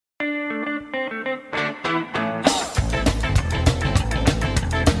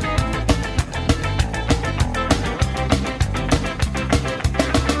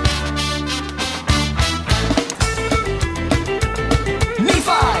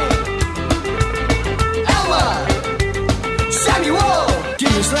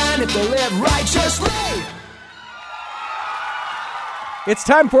people live righteously. It's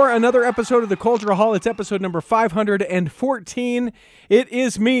time for another episode of the Cultural Hall. It's episode number 514. It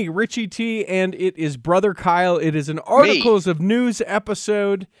is me, Richie T, and it is Brother Kyle. It is an Articles of News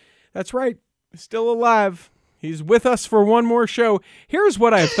episode. That's right, still alive. He's with us for one more show. Here's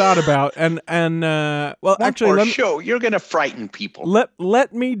what I've thought about, show. You're going to frighten people.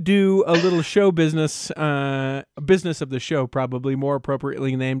 Let me do a little show business, business of the show, probably more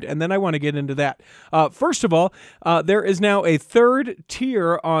appropriately named, and then I want to get into that. First of all, there is now a third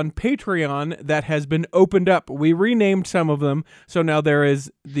tier on Patreon that has been opened up. We renamed some of them, so now there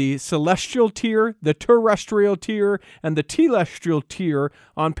is the Celestial tier, the Terrestrial tier, and the Telestial tier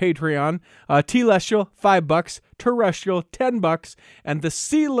on Patreon. Telestial, $5. Terrestrial, $10, and the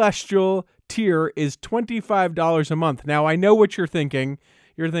Celestial tier is $25 a month. Now, I know what you're thinking.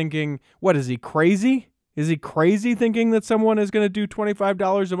 You're thinking, what, is he crazy? Is he crazy thinking that someone is going to do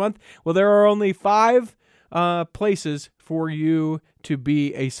 $25 a month? Well, there are only 5 places for you to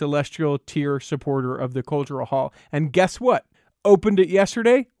be a Celestial tier supporter of the Cultural Hall. And guess what? Opened it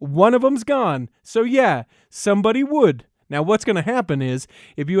yesterday. One of them's gone. So yeah, somebody would. Now, what's going to happen is,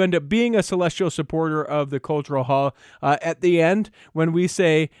 if you end up being a Celestial supporter of the Cultural Hall, at the end, when we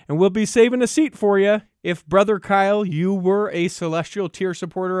say, and we'll be saving a seat for you, if Brother Kyle, you were a Celestial tier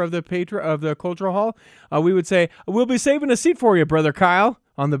supporter of the Cultural Hall, we would say, we'll be saving a seat for you, Brother Kyle,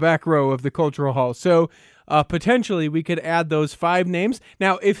 on the back row of the Cultural Hall. So potentially, we could add those 5 names.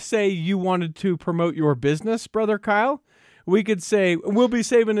 Now, if, say, you wanted to promote your business, Brother Kyle, we could say, we'll be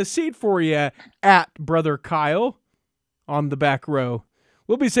saving a seat for you at Brother Kyle on the back row.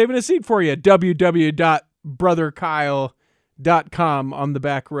 We'll be saving a seat for you. www.brotherkyle.com on the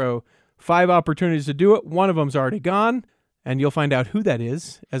back row. 5 opportunities to do it. One of them's already gone, and you'll find out who that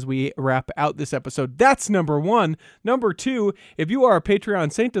is as we wrap out this episode. That's number 1. Number 2, if you are a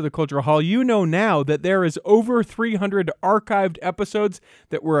Patreon saint of the Cultural Hall, you know now that there is over 300 archived episodes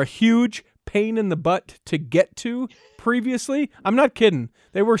that were a huge pain in the butt to get to previously. I'm not kidding.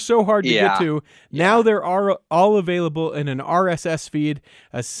 They were so hard to get to. Now they're all available in an RSS feed,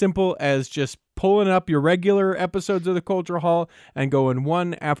 as simple as just pulling up your regular episodes of the Cultural Hall and going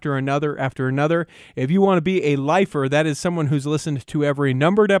one after another after another. If you want to be a lifer, that is someone who's listened to every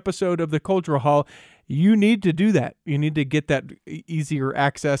numbered episode of the Cultural Hall, you need to do that. You need to get that easier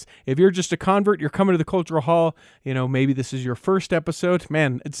access. If you're just a convert, you're coming to the Cultural Hall, maybe this is your first episode.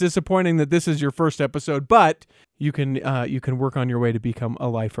 Man, it's disappointing that this is your first episode, but you can work on your way to become a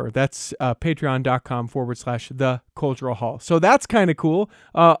lifer. That's patreon.com/the Cultural Hall. So that's kind of cool.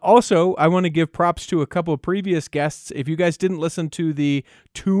 Also, I want to give props to a couple of previous guests. If you guys didn't listen to the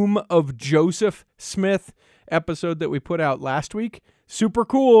Tomb of Joseph Smith episode that we put out last week, super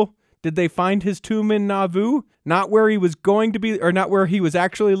cool. Did they find his tomb in Nauvoo? Not where he was going to be, or not where he was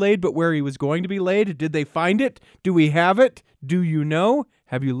actually laid, but where he was going to be laid. Did they find it? Do we have it? Do you know?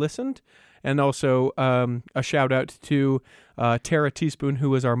 Have you listened? And also a shout out to Tara Teaspoon,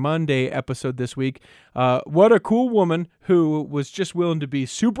 who was our Monday episode this week. What a cool woman who was just willing to be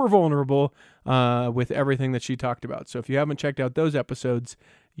super vulnerable with everything that she talked about. So if you haven't checked out those episodes,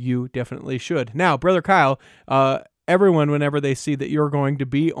 you definitely should. Now, Brother Kyle, everyone, whenever they see that you're going to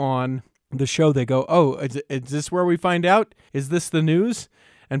be on the show, they go, oh, is this where we find out? Is this the news?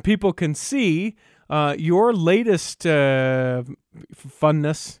 And people can see your latest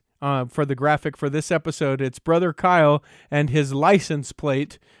funness for the graphic for this episode. It's Brother Kyle and his license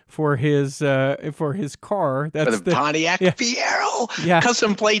plate for his car. That's for the Pontiac Fiero. Yeah.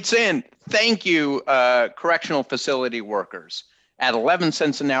 Custom plates in. Thank you, correctional facility workers. At 11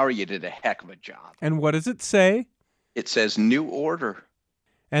 cents an hour, you did a heck of a job. And what does it say? It says new order.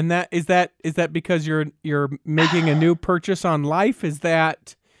 And is that because you're making a new purchase on life? Is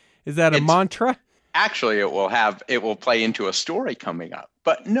that a mantra? Actually, it will play into a story coming up.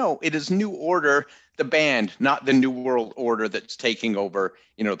 But no, it is New Order, the band, not the New World Order that's taking over,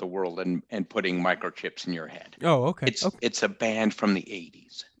 the world and putting microchips in your head. Oh, okay. It's a band from the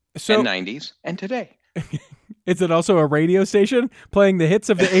 80s and 90s and today. Is it also a radio station playing the hits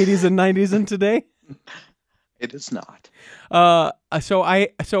of the 80s and 90s and today? It is not.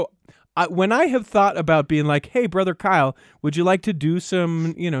 When I have thought about being like, hey, Brother Kyle, would you like to do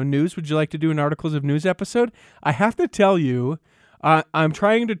some, news? Would you like to do an Articles of News episode? I have to tell you, I'm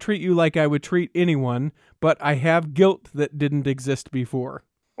trying to treat you like I would treat anyone, but I have guilt that didn't exist before.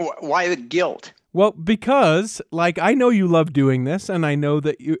 Why the guilt? Well, because, I know you love doing this, and I know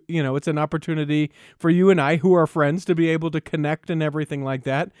that, it's an opportunity for you and I, who are friends, to be able to connect and everything like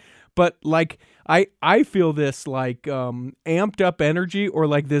that. But, I feel this like amped up energy or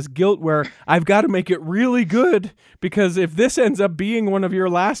like this guilt where I've got to make it really good, because if this ends up being one of your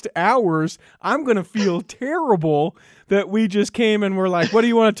last hours, I'm going to feel terrible that we just came and we're like, what do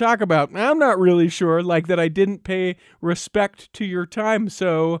you want to talk about? I'm not really sure, like that I didn't pay respect to your time.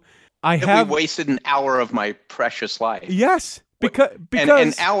 So I have we wasted an hour of my precious life. Yes, because and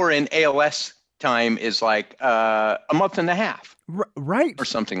an hour in ALS time is like a month and a half. Right. Or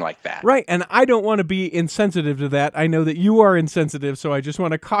something like that. Right. And I don't want to be insensitive to that. I know that you are insensitive, so I just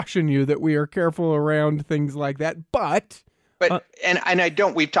want to caution you that we are careful around things like that. But and I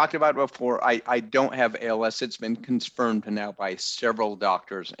don't, we've talked about it before, I don't have ALS. It's been confirmed now by several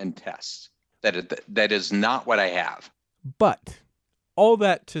doctors and tests that is not what I have. But all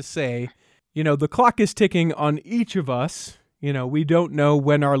that to say, the clock is ticking on each of us. We don't know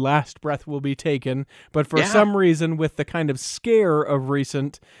when our last breath will be taken, but for some reason, with the kind of scare of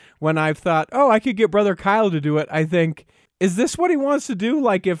recent, when I've thought, I could get Brother Kyle to do it, I think, is this what he wants to do?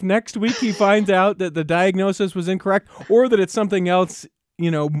 Like if next week he finds out that the diagnosis was incorrect, or that it's something else,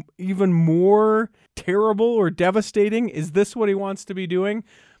 even more terrible or devastating, is this what he wants to be doing?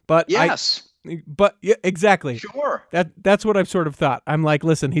 But yes. But yeah, exactly. Sure. That's what I've sort of thought. I'm like,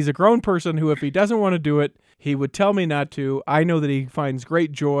 listen, he's a grown person who, if he doesn't want to do it, he would tell me not to. I know that he finds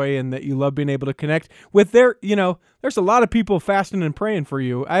great joy and that you love being able to connect with there's a lot of people fasting and praying for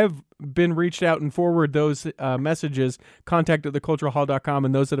you. I have been reached out and forward those messages, contact@theculturalhall.com,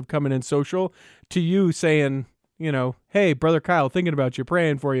 and those that have come in social to you saying, hey, Brother Kyle, thinking about you,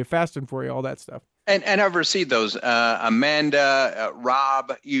 praying for you, fasting for you, all that stuff. And I've received those. Amanda,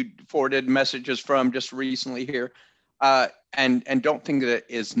 Rob, you forwarded messages from just recently here. And don't think that it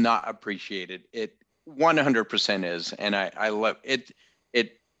is not appreciated. It 100% is. And I love it.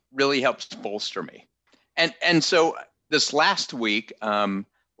 It really helps bolster me. And so this last week,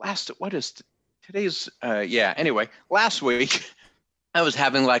 last week, I was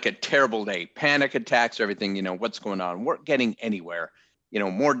having like a terrible day, panic attacks, everything, what's going on? We're getting anywhere.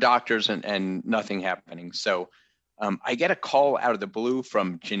 More doctors and nothing happening. So I get a call out of the blue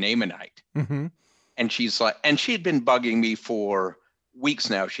from Janae Manite. Mm-hmm. And she's like, and she had been bugging me for weeks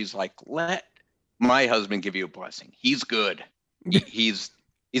now. She's like, let my husband give you a blessing. He's good. He's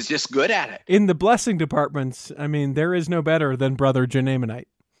just good at it. In the blessing departments, I mean, there is no better than Brother Janae Manite.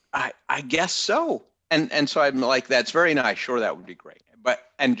 I guess so. And so I'm like, that's very nice. Sure, that would be great. But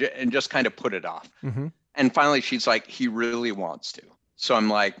and just kind of put it off. Mm-hmm. And finally, she's like, he really wants to. So I'm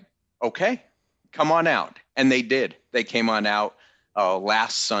like, okay, come on out. And they did. They came on out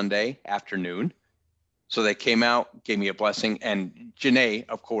last Sunday afternoon. So they came out, gave me a blessing. And Janae,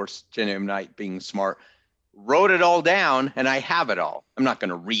 of course, Janae Knight being smart, wrote it all down, and I have it all. I'm not going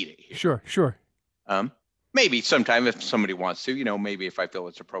to read it here. Sure. Maybe sometime if somebody wants to, maybe if I feel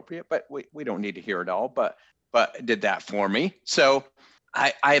it's appropriate, but we don't need to hear it all. But it did that for me. So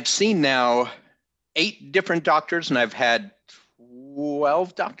I have seen now 8 different doctors, and I've had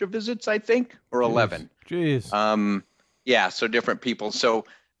 12 doctor visits, I think, or 11. Jeez. Yeah, so different people. So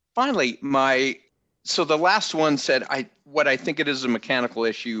finally, so the last one said, what I think it is a mechanical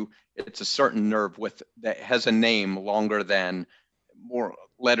issue. It's a certain nerve that has a name longer than more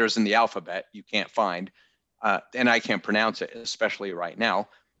letters in the alphabet you can't find. And I can't pronounce it, especially right now.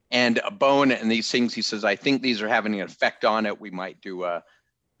 And a bone and these things, he says, I think these are having an effect on it. We might do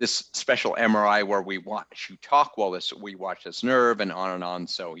this special MRI where we watch you talk while we watch this nerve and on and on.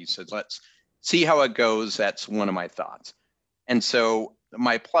 So he said, let's see how it goes. That's one of my thoughts. And so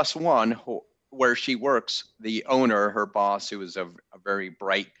my +1, where she works, the owner, her boss, who is a very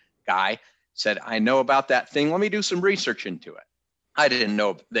bright guy, said, I know about that thing. Let me do some research into it. I didn't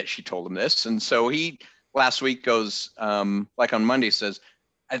know that she told him this. And so he last week goes, like on Monday, says,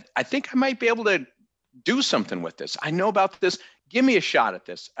 I think I might be able to do something with this. I know about this. Give me a shot at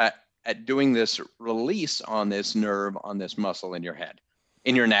this, at doing this release on this nerve, on this muscle in your head,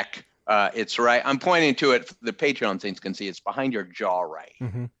 in your neck. It's right. I'm pointing to it. The Patreon things can see it's behind your jaw, right?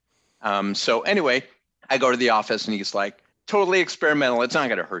 Mm-hmm. So anyway, I go to the office and he's like, totally experimental. It's not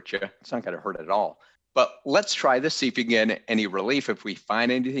going to hurt you. It's not going to hurt at all. But let's try this, see if you get any relief. If we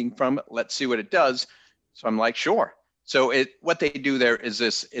find anything from it, let's see what it does. So I'm like, sure. So what they do there is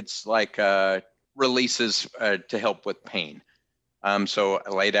this, it's like releases to help with pain. So I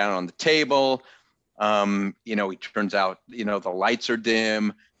lay down on the table. He turns out, the lights are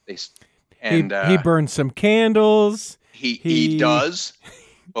dim. He burns some candles. He does.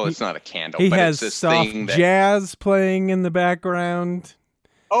 Well, it's not a candle. He but has it's this soft thing jazz playing in the background.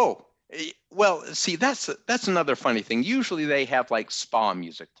 Oh, well, see, that's another funny thing. Usually they have like spa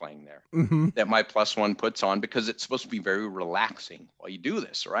music playing there Mm-hmm. that my +1 puts on because it's supposed to be very relaxing while you do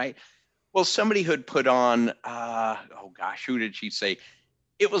this, right? Well, somebody who'd put on, oh gosh, who did she say?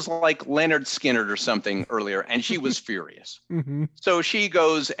 It was like Leonard Skinner or something earlier, and she was furious. Mm-hmm. So she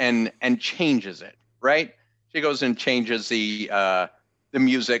goes and changes it, right? She goes and changes the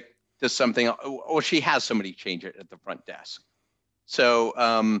music to something, or she has somebody change it at the front desk. So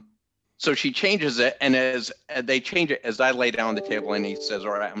so she changes it, and as they change it, as I lay down on the table, and he says,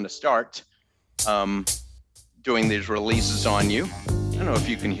 "All right, I'm going to start doing these releases on you." I don't know if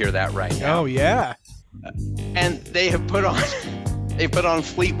you can hear that right now. Oh yeah. And they have put on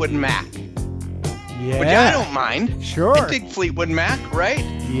Fleetwood Mac. Yeah. Which I don't mind. Sure. I dig Fleetwood Mac, right?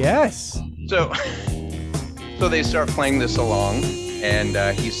 Yes. So they start playing this along, and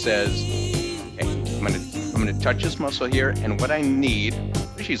he says, "Hey, I'm gonna touch this muscle here, and what I need,"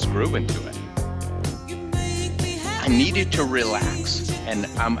 she's grooving to it. "I need you to relax, and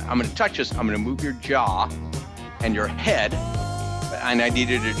I'm gonna touch this. I'm gonna move your jaw and your head, and I need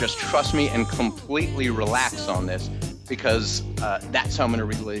you to just trust me and completely relax on this, because that's how I'm gonna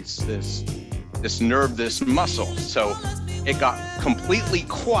release this nerve, this muscle." So it got completely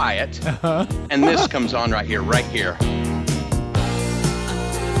quiet, and this comes on right here.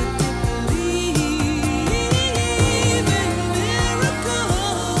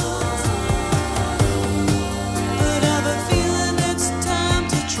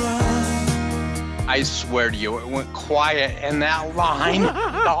 I swear to you, it went quiet, and that line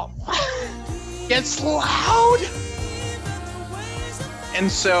gets loud. And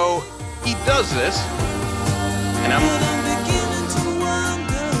so he does this,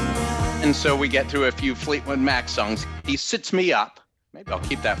 and so we get through a few Fleetwood Mac songs. He sits me up. Maybe I'll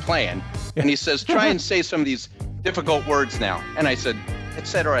keep that playing. And he says, "Try and say some of these difficult words now." And I said, "Et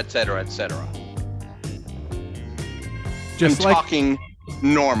cetera, et cetera, et cetera." I'm talking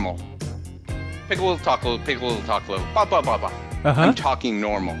normal. Pick a little, talk a little, pick a little, talk a little. Blah, blah, blah, blah. I'm talking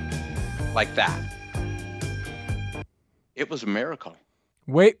normal. Like that. It was a miracle.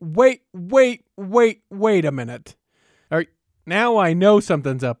 Wait a minute. All right, now I know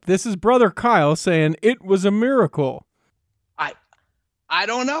something's up. This is Brother Kyle saying it was a miracle. I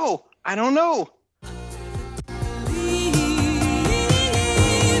don't know.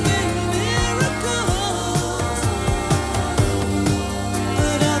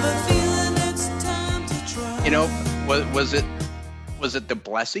 You know, was it the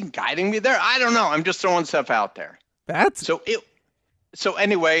blessing guiding me there? I don't know. I'm just throwing stuff out there. So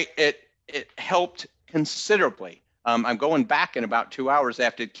anyway, it helped considerably. I'm going back in about 2 hours. I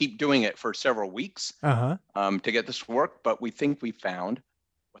have to keep doing it for several weeks to get this to work, but we think we found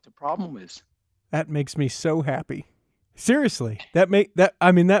what the problem is. That makes me so happy. Seriously, that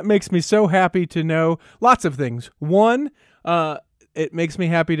makes me so happy to know lots of things. One, it makes me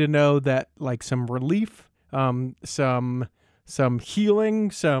happy to know that like some relief, some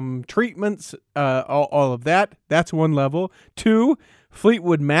healing, some treatments, all of that. That's one level. 2,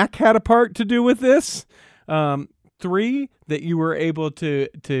 Fleetwood Mac had a part to do with this. 3, that you were able to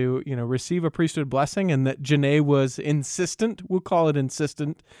receive a priesthood blessing, and that Janae was insistent. We'll call it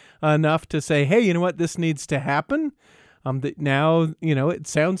insistent enough to say, "Hey, you know what? This needs to happen." That now it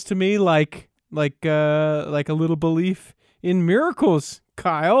sounds to me like a little belief in miracles,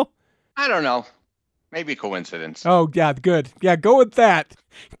 Kyle. I don't know. Maybe coincidence. Oh, yeah, good. Yeah, go with that.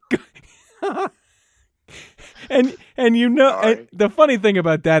 and and the funny thing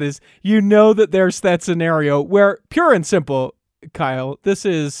about that is that there's that scenario where, pure and simple, Kyle, this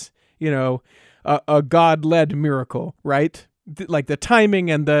is, a God-led miracle, right? Like the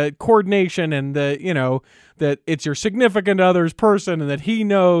timing and the coordination and the, that it's your significant other's person and that he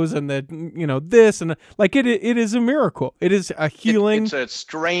knows and that, this and like it is a miracle. It is a healing. It's a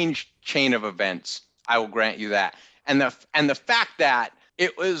strange chain of events. I will grant you that. And the fact that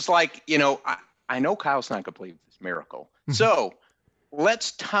it was like, I know Kyle's not going to believe this miracle. So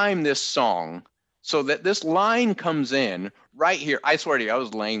let's time this song so that this line comes in right here. I swear to you, I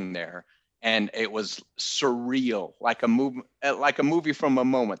was laying there and it was surreal, like a movie from a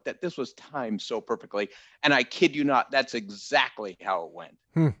moment, that this was timed so perfectly. And I kid you not, that's exactly how it went.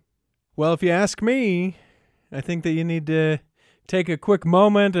 Well, if you ask me, I think that you need to take a quick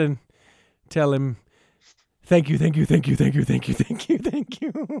moment and tell him, thank you.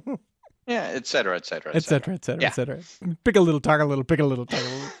 Yeah, et cetera. Pick a little, talk a little, pick a little, talk a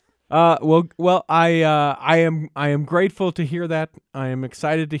little. Well, I am grateful to hear that. I am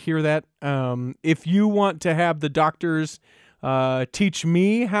excited to hear that. If you want to have the doctors teach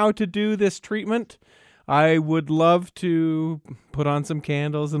me how to do this treatment, I would love to put on some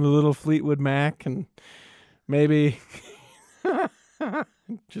candles and a little Fleetwood Mac and maybe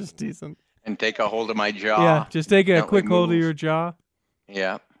just decent. And take a hold of my jaw. Yeah, just take a quick hold of your jaw.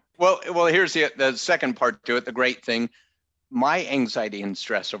 Yeah. Well, here's the second part to it. The great thing, my anxiety and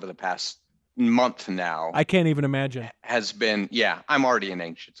stress over the past month now I can't even imagine. has been, yeah, I'm already an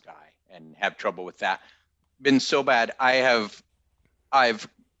anxious guy and have trouble with that. Been so bad. I've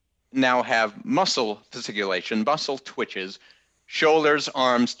now have muscle fasciculation, muscle twitches, shoulders,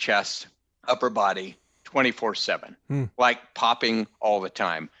 arms, chest, upper body, 24/7, like popping all the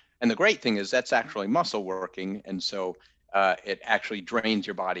time. And the great thing is that's actually muscle working. And so it actually drains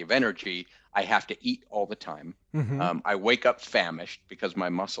your body of energy. I have to eat all the time. I wake up famished because my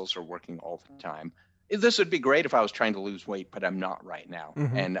muscles are working all the time. This would be great if I was trying to lose weight, but I'm not right now.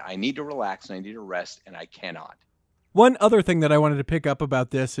 And I need to relax and I need to rest, and I cannot. One other thing that I wanted to pick up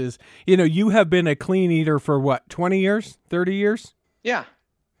about this is, you have been a clean eater for what, 20 years, 30 years? Yeah,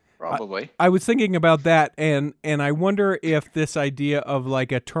 probably. I was thinking about that, and I wonder if this idea of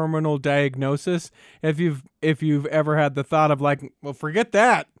like a terminal diagnosis, if you've ever had the thought of like, well, forget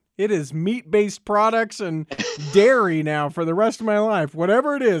that. It is meat-based products and dairy now for the rest of my life.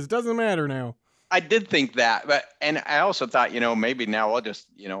 Whatever it is, doesn't matter now. I did think that, and I also thought, maybe now I'll just,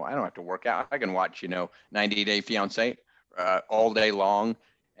 I don't have to work out. I can watch, 90 Day Fiance all day long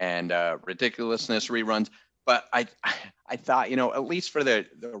and ridiculousness reruns. But I thought, at least for the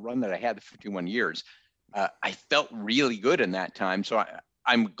run that I had, the 51 years, I felt really good in that time. So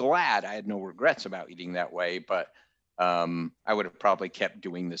I'm glad I had no regrets about eating that way. But I would have probably kept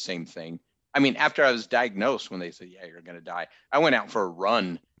doing the same thing. I mean, after I was diagnosed, when they said, yeah, you're going to die, I went out for a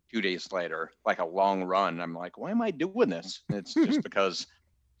run 2 days later, like a long run. I'm like, why am I doing this? And it's just because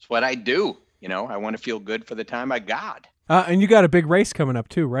it's what I do. I want to feel good for the time I got. And you got a big race coming up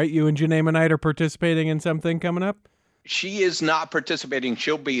too, right? You and Janae Knight are participating in something coming up? She is not participating.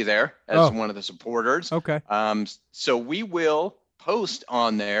 She'll be there as one of the supporters. Okay. So we will post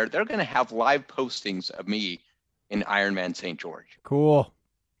on there. They're going to have live postings of me in Ironman St. George. Cool.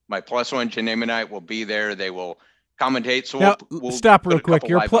 My plus one, Janae Knight, will be there. They will commentate. So now, we'll stop real quick.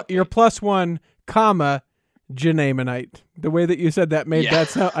 Your plus one, comma, Janae Knight. The way that you said that made that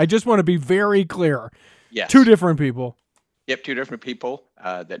sound. I just want to be very clear. Yes. Two different people. Yep, two different people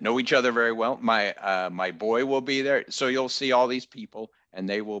that know each other very well. My boy will be there. So you'll see all these people, and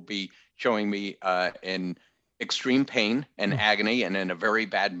they will be showing me in extreme pain and agony and in a very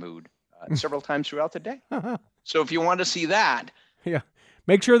bad mood several times throughout the day. So if you want to see that. Yeah.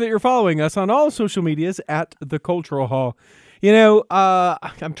 Make sure that you're following us on all social medias at The Cultural Hall.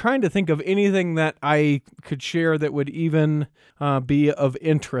 I'm trying to think of anything that I could share that would even be of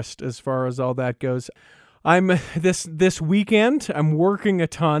interest as far as all that goes. I'm this weekend, I'm working a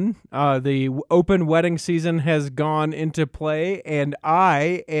ton. The open wedding season has gone into play, and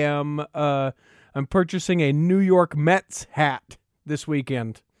I am I'm purchasing a New York Mets hat this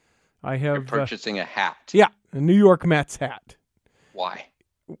weekend. You're purchasing a hat. Yeah, a New York Mets hat. Why?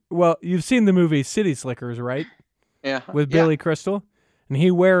 Well, you've seen the movie City Slickers, right? Yeah. With Billy Crystal, and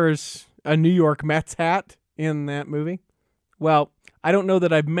he wears a New York Mets hat in that movie. Well, I don't know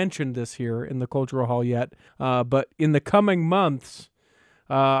that I've mentioned this here in the Cultural Hall yet, but in the coming months,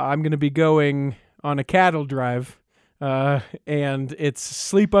 I'm going to be going on a cattle drive, and it's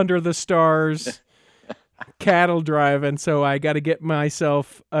Sleep Under the Stars cattle drive, and so I got to get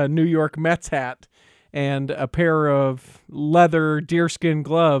myself a New York Mets hat and a pair of leather deerskin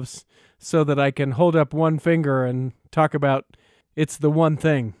gloves so that I can hold up one finger and talk about it's the one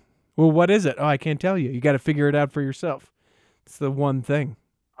thing. Well, what is it? Oh, I can't tell you. You got to figure it out for yourself. It's the one thing.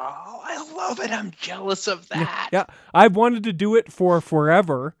 Oh, I love it. I'm jealous of that. Yeah. I've wanted to do it for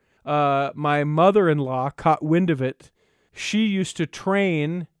forever. My mother-in-law caught wind of it. She used to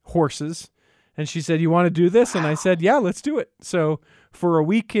train horses, and she said, you want to do this? And I said, yeah, let's do it. So for a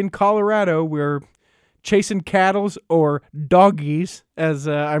week in Colorado, we're chasing cattles or doggies, as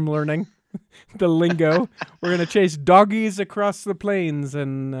I'm learning the lingo. We're going to chase doggies across the plains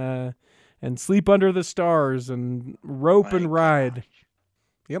and sleep under the stars and rope and ride. Gosh.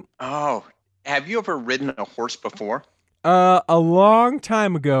 Yep. Oh, have you ever ridden a horse before? A long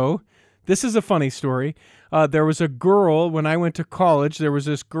time ago. This is a funny story. There was a girl when I went to college. There was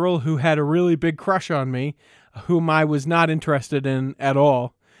this girl who had a really big crush on me, whom I was not interested in at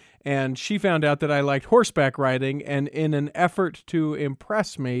all. And she found out that I liked horseback riding, and in an effort to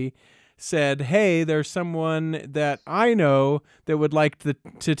impress me, said, hey, there's someone that I know that would like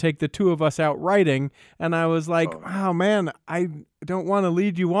to take the two of us out riding. And I was like, oh man, I don't want to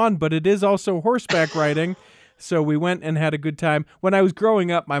lead you on, but it is also horseback riding. So we went and had a good time. When I was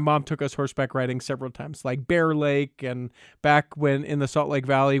growing up, my mom took us horseback riding several times, like Bear Lake, and back when in the Salt Lake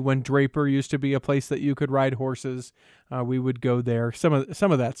Valley, when Draper used to be a place that you could ride horses, we would go there. Some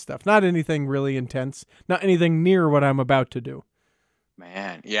of that stuff. Not anything really intense. Not anything near what I'm about to do.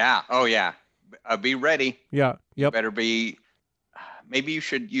 Man, yeah. Oh, yeah. Be ready. Yeah. Yep. Better be. Maybe you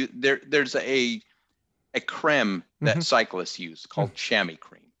should. There's a creme that cyclists use called chamois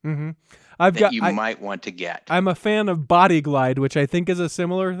cream that you might want to get. I'm a fan of Body Glide, which I think is a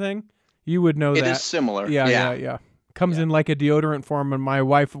similar thing. You would know that. It is similar. Yeah. Comes in like a deodorant form, and my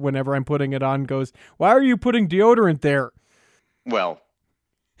wife, whenever I'm putting it on, goes, "Why are you putting deodorant there?" Well,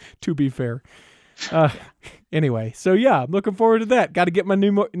 to be fair. Anyway, so yeah, I'm looking forward to that. Got to get my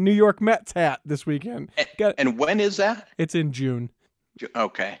New York Mets hat this weekend. And when is that? It's in June.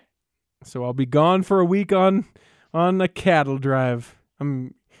 Okay. So I'll be gone for a week on a cattle drive.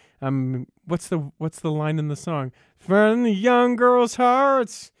 I'm what's the line in the song? From the young girls'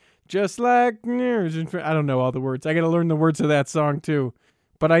 hearts, just like I don't know all the words. I got to learn the words of that song too.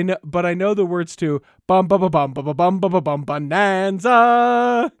 But I know the words to bum bum bum bum bum bum bum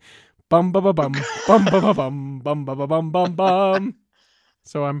bonanza. Bum bum bum bum bum bum bum bum bum bum bum.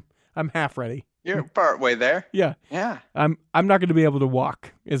 So I'm half ready. You're part way there. Yeah. Yeah. I'm not going to be able to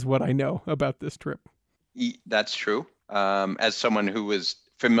walk, is what I know about this trip. That's true. As someone who is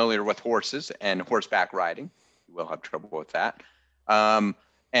familiar with horses and horseback riding, you will have trouble with that. I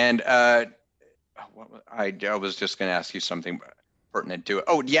was just going to ask you something pertinent to it.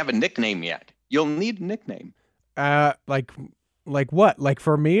 Oh, do you have a nickname yet? You'll need a nickname. Like what? Like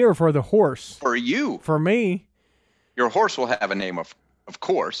for me or for the horse? For you. For me. Your horse will have a name, of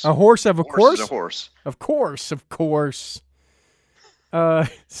course. A horse of a course? Is a horse. Of course.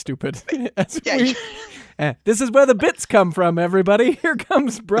 Stupid. This is where the bits come from, everybody. Here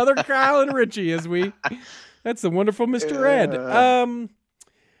comes Brother Kyle and Richie that's the wonderful Mr. Ed. I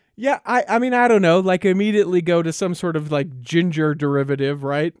mean, I don't know, like immediately go to some sort of like ginger derivative,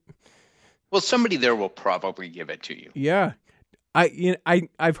 right? Well, somebody there will probably give it to you. Yeah.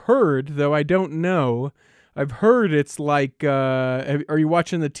 I've heard, though I don't know, I've heard it's like, are you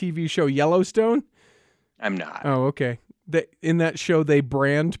watching the TV show Yellowstone? I'm not. Oh, okay. In that show, they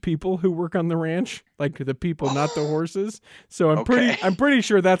brand people who work on the ranch, like the people, not the horses. So I'm pretty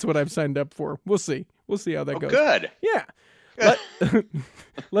sure that's what I've signed up for. We'll see how that goes. Good. Yeah.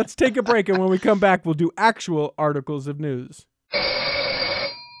 Let's take a break, and when we come back, we'll do actual articles of news.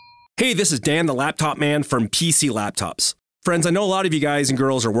 Hey, this is Dan, the laptop man from PC Laptops. Friends, I know a lot of you guys and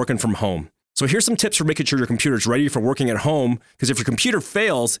girls are working from home. So here's some tips for making sure your computer is ready for working at home, because if your computer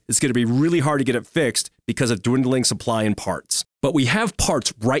fails, it's going to be really hard to get it fixed because of dwindling supply and parts. But we have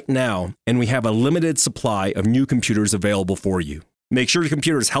parts right now, and we have a limited supply of new computers available for you. Make sure your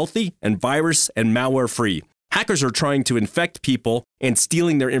computer is healthy and virus and malware free. Hackers are trying to infect people and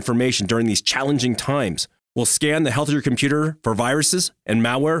stealing their information during these challenging times. We'll scan the health of your computer for viruses and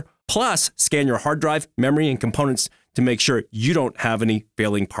malware, plus scan your hard drive, memory, and components to make sure you don't have any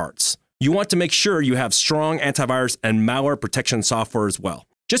failing parts. You want to make sure you have strong antivirus and malware protection software as well.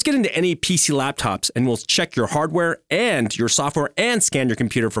 Just get into any PC laptops and we'll check your hardware and your software and scan your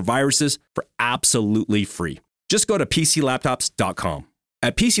computer for viruses for absolutely free. Just go to PCLaptops.com.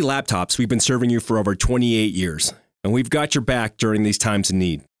 At PC Laptops, we've been serving you for over 28 years, and we've got your back during these times of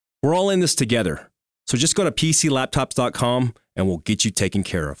need. We're all in this together. So just go to PCLaptops.com and we'll get you taken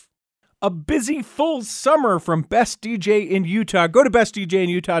care of. A busy full summer from Best DJ in Utah. Go to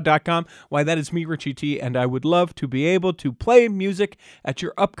bestdjinutah.com. Why, that is me, Richie T, and I would love to be able to play music at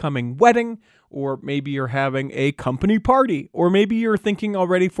your upcoming wedding, or maybe you're having a company party, or maybe you're thinking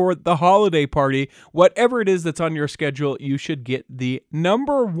already for the holiday party. Whatever it is that's on your schedule, you should get the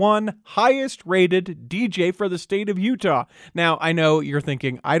 #1 highest rated DJ for the state of Utah. Now, I know you're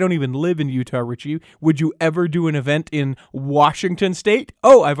thinking, I don't even live in Utah, Richie. Would you ever do an event in Washington State?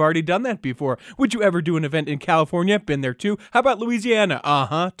 Oh, I've already done that before. Would you ever do an event in California? Been there too. How about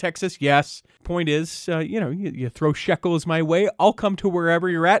Louisiana? Texas, yes. Point is, you throw shekels my way, I'll come to wherever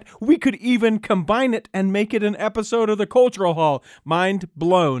you're at. We could even combine it and make it an episode of the Cultural Hall. Mind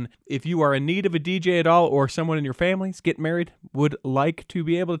blown. If you are in need of a DJ at all, or someone in your family's getting married, would like to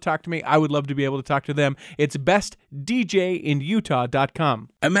be able to talk to me, I would love to be able to talk to them. It's bestdjinutah.com.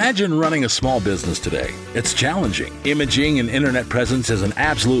 Imagine running a small business today. It's challenging. Imaging and internet presence is an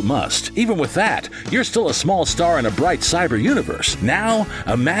absolute must. Even with that, you're still a small star in a bright cyber universe. Now,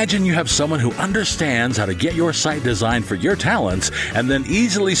 imagine you have someone who understands how to get your site designed for your talents and then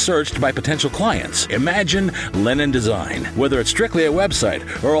easily searched by potential clients. Imagine Lennon Design. Whether it's strictly a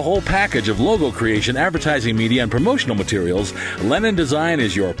website or a whole package of logo creation, advertising media, and promotional materials, Lennon Design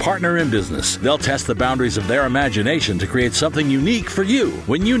is your partner in business. They'll test the boundaries of their imagination to create something unique for you.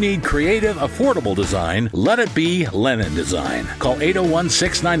 When you need creative, affordable design, let it be Lennon Design. Call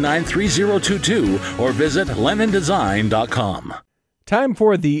 801-699-3022 or visit LennonDesign.com. Time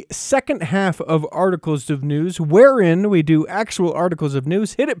for the second half of Articles of News, wherein we do actual articles of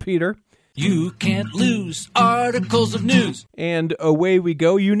news. Hit it, Peter. You can't lose articles of news. And away we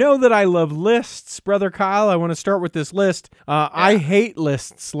go. You know that I love lists, Brother Kyle. I want to start with this list. I hate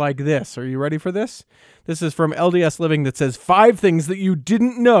lists like this. Are you ready for this? This is from LDS Living that says 5 things that you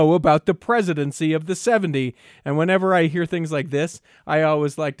didn't know about the presidency of the 70. And whenever I hear things like this, I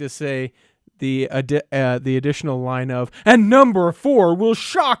always like to say the additional line of, and number 4 will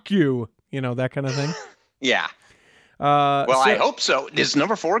shock you. You know, that kind of thing. Yeah. I hope so. Is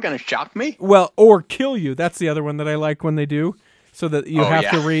number 4 going to shock me? Well, or kill you. That's the other one that I like when they do. So that you have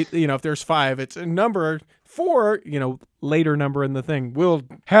to read, if there's 5, it's a number 4, later number in the thing, will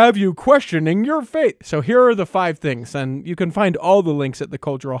have you questioning your faith. So here are the 5 things, and you can find all the links at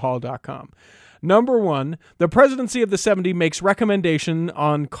theculturalhall.com. Number 1, the presidency of the 70 makes recommendation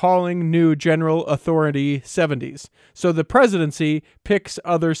on calling new general authority 70s. So the presidency picks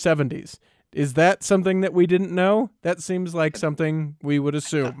other 70s. Is that something that we didn't know? That seems like something we would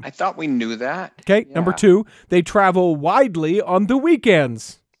assume. I thought we knew that. Okay, yeah. Number 2, they travel widely on the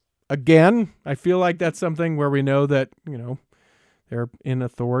weekends. Again, I feel like that's something where we know that, they're in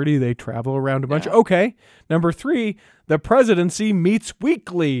authority. They travel around a bunch. Yeah. Okay. Number 3, the presidency meets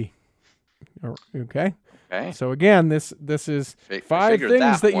weekly. Okay. So again, this is 5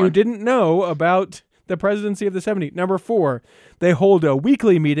 things that you didn't know about the presidency of the 70. Number 4, they hold a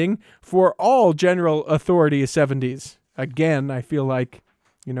weekly meeting for all general authority 70s. Again, I feel like,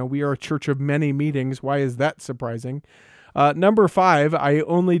 we are a church of many meetings. Why is that surprising? Number 5, I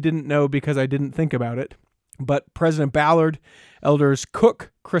only didn't know because I didn't think about it. But President Ballard, Elders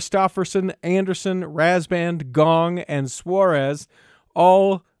Cook, Christofferson, Anderson, Rasband, Gong, and Suarez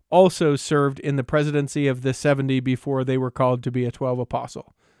all also served in the presidency of the 70 before they were called to be a 12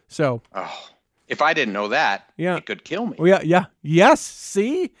 apostle. So, if I didn't know that, it could kill me. Oh, yeah. Yes.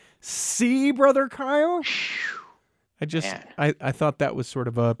 See, Brother Kyle? I thought that was sort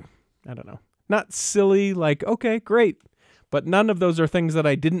of a, I don't know, not silly, like, okay, great. But none of those are things that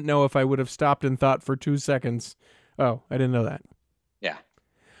I didn't know if I would have stopped and thought for 2 seconds. Oh, I didn't know that. Yeah.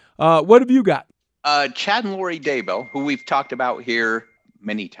 What have you got? Chad and Lori Daybell, who we've talked about here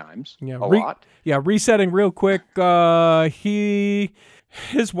many times, a lot. Yeah, resetting real quick.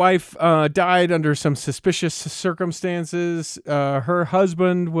 His wife died under some suspicious circumstances. Her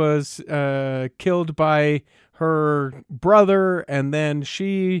husband was killed by her brother, and then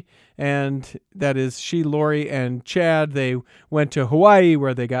she, Lori and Chad, they went to Hawaii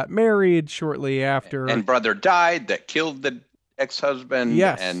where they got married shortly after. And brother died that killed the ex-husband.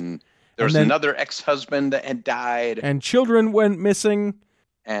 Yes. And there was another ex-husband that had died. And children went missing.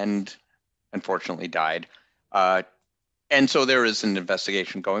 And unfortunately died. And so there is an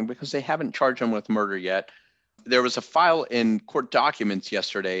investigation going because they haven't charged him with murder yet. There was a file in court documents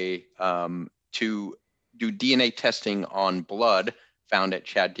yesterday to do DNA testing on blood found at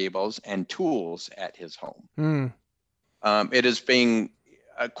Chad Daybell's and tools at his home. It is being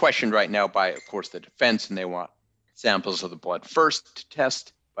questioned right now by, of course, the defense, and they want samples of the blood first to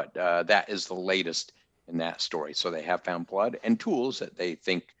test, but that is the latest in that story. So they have found blood and tools that they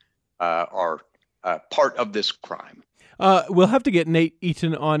think are part of this crime. We'll have to get Nate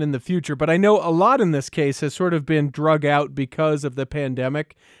Eaton on in the future, but I know a lot in this case has sort of been drug out because of the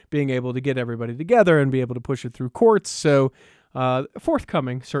pandemic, being able to get everybody together and be able to push it through courts. So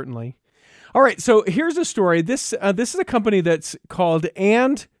forthcoming, certainly. All right, so here's a story. This is a company that's called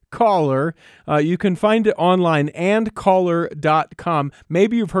And Caller. You can find it online, andcaller.com.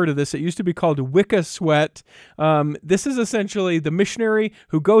 Maybe you've heard of this. It used to be called Wicca Sweat. This is essentially the missionary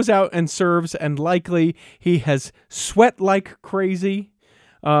who goes out and serves, and likely he has sweat like crazy,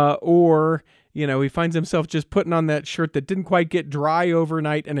 or he finds himself just putting on that shirt that didn't quite get dry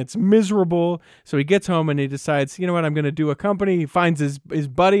overnight, and it's miserable. So he gets home and he decides, you know what, I'm going to do a company. He finds his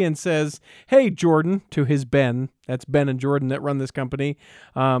buddy and says, hey, Jordan, to his Ben. That's Ben and Jordan that run this company.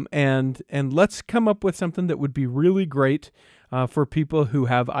 And let's come up with something that would be really great for people who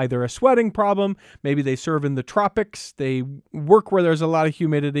have either a sweating problem, maybe they serve in the tropics, they work where there's a lot of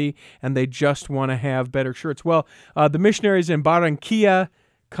humidity, and they just want to have better shirts. Well, the missionaries in Barranquilla,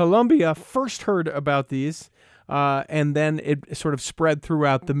 Colombia, first heard about these, and then it sort of spread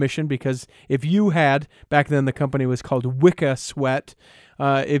throughout the mission, because if you had, back then the company was called Wicca Sweat,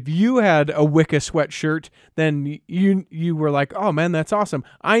 if you had a Wicca sweatshirt, then you were like, oh man, that's awesome,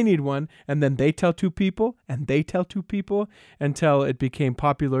 I need one. And then they tell 2 people, and they tell 2 people, until it became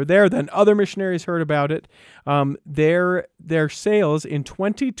popular there. Then other missionaries heard about it. Their sales in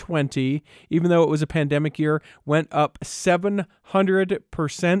 2020, even though it was a pandemic year, went up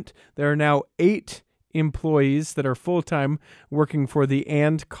 700%. There are now 8 employees that are full-time working for the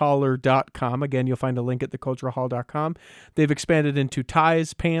andcaller.com. Again, you'll find a link at theculturalhall.com. They've expanded into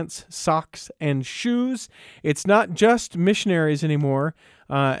ties, pants, socks, and shoes. It's not just missionaries anymore,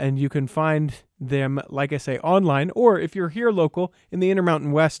 and you can find them, like I say, online, or if you're here local in the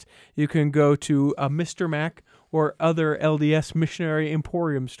Intermountain West, you can go to Mr. Mac or other LDS missionary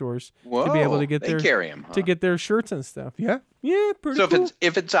emporium stores to be able to get carry 'em, huh? to get their shirts and stuff. Yeah, pretty So cool.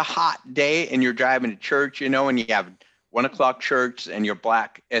 if it's a hot day and you're driving to church, and you have 1:00 church and your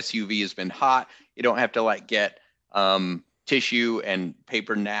black SUV has been hot, you don't have to get tissue and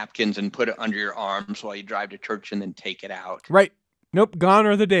paper napkins and put it under your arms while you drive to church and then take it out. Right. Nope, gone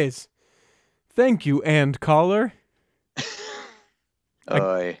are the days. Thank you, and caller.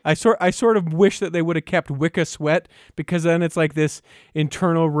 I sort of wish that they would have kept Wicca sweat, because then it's like this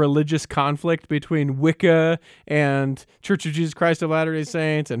internal religious conflict between Wicca and Church of Jesus Christ of Latter-day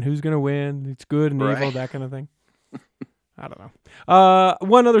Saints, and who's going to win. It's good and evil, that kind of thing. I don't know.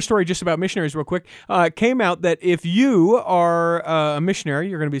 One other story just about missionaries real quick. Came out that if you are a missionary,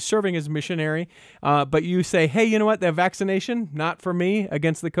 you're going to be serving as a missionary, but you say, hey, you know what, that vaccination, not for me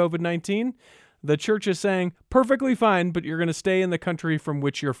against the COVID-19, the church is saying, perfectly fine, but you're going to stay in the country from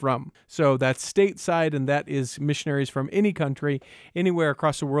which you're from. So that's stateside, and that is missionaries from any country, anywhere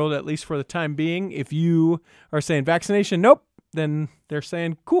across the world, at least for the time being. If you are saying vaccination, nope, then they're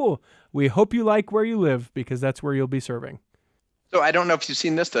saying, cool, we hope you like where you live, because that's where you'll be serving. So I don't know if you've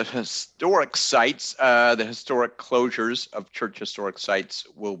seen this, the historic sites, the historic closures of church historic sites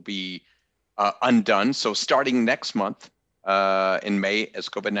will be undone. So starting next month, in May, as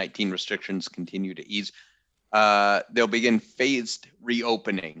COVID-19 restrictions continue to ease, they'll begin phased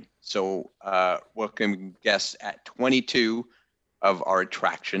reopening. So welcome guests at 22 of our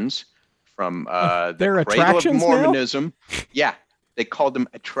attractions from the Cradle of Mormonism. Now? Yeah, they called them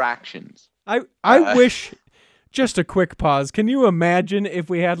attractions. I wish, just a quick pause, can you imagine if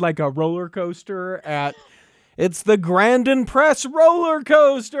we had a roller coaster at, it's the Grandin Press roller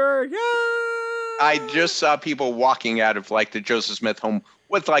coaster, yeah! I just saw people walking out of the Joseph Smith home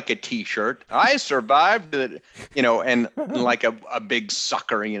with a T-shirt. I survived it, and a big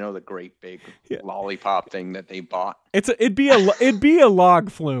sucker, the great big lollipop thing that they bought. It'd be a log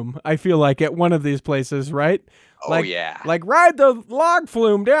flume, I feel like, at one of these places, right? Yeah. Ride the log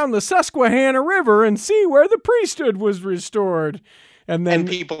flume down the Susquehanna River and see where the priesthood was restored. And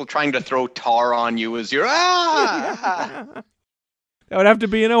people trying to throw tar on you as you're That would have to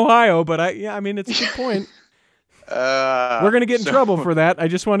be in Ohio, but it's a good point. We're going to get in trouble for that. I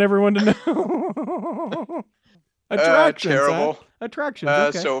just want everyone to know. Attractions. Terrible. Attractions.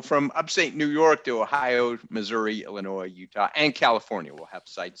 Okay. So from upstate New York to Ohio, Missouri, Illinois, Utah, and California, we'll have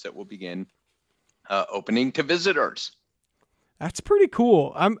sites that will begin opening to visitors. That's pretty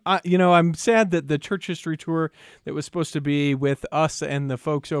cool. I'm sad that the church history tour that was supposed to be with us and the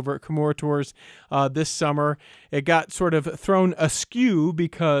folks over at Cumorah Tours this summer, it got sort of thrown askew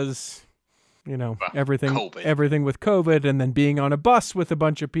because, everything with COVID, and then being on a bus with a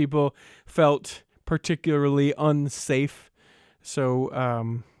bunch of people felt particularly unsafe.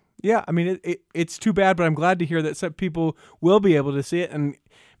 So, it's too bad, but I'm glad to hear that some people will be able to see it. And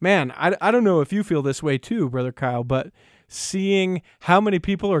man, I don't know if you feel this way too, Brother Kyle, but seeing how many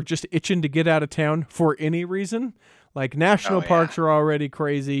people are just itching to get out of town for any reason. National parks are already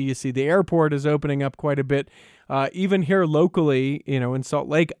crazy. You see the airport is opening up quite a bit. Even here locally, in Salt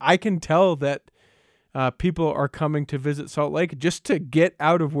Lake, I can tell that people are coming to visit Salt Lake just to get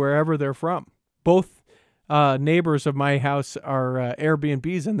out of wherever they're from. Both neighbors of my house are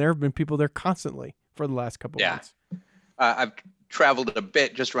Airbnbs, and there have been people there constantly for the last couple of months. I've traveled a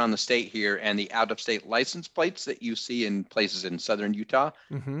bit just around the state here, and the out-of-state license plates that you see in places in southern Utah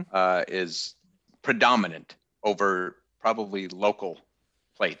is predominant over probably local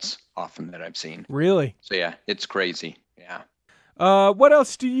plates often that I've seen. Really? So yeah, it's crazy. Yeah. What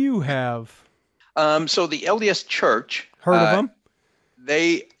else do you have? So the LDS Church. Heard of them?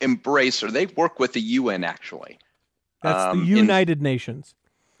 They embrace, or they work with the UN actually. That's the United Nations.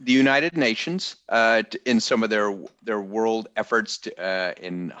 The United Nations in some of their world efforts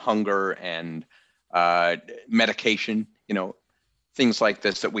in hunger and medication, things like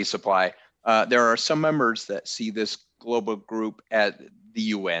this that we supply. There are some members that see this global group at the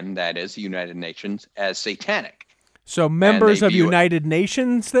UN, that is the United Nations, as satanic. So members of United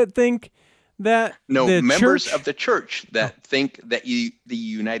Nations that think that members of the church that think that the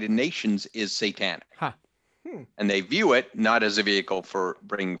United Nations is satanic. Huh. And they view it not as a vehicle for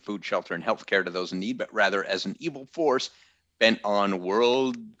bringing food, shelter, and health care to those in need, but rather as an evil force bent on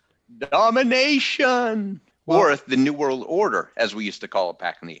world domination. or the New World Order, as we used to call it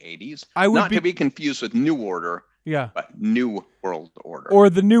back in the 80s. Not to be confused with New Order, but New World Order. Or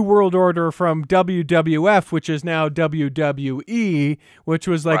the New World Order from WWF, which is now WWE, which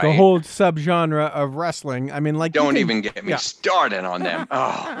was like a whole subgenre of wrestling. I mean, like, don't even get me started on them.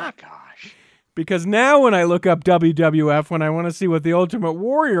 Oh my gosh. Because now when I look up WWF, when I want to see what the Ultimate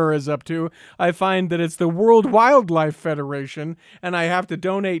Warrior is up to, I find that it's the World Wildlife Federation, and I have to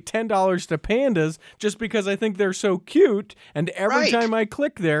donate $10 to pandas just because I think they're so cute, and every time I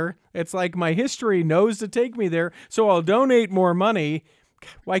click there, it's like my history knows to take me there, so I'll donate more money.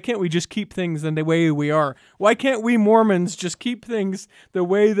 Why can't we just keep things in the way we are? Why can't we Mormons just keep things the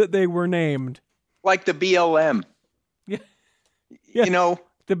way that they were named? Like the BLM. Yeah. You know,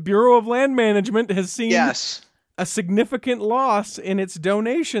 the Bureau of Land Management has seen a significant loss in its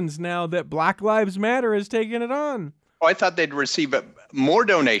donations now that Black Lives Matter has taken it on. Oh, I thought they'd receive more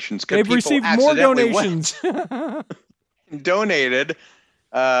donations. They've received more donations. Donated.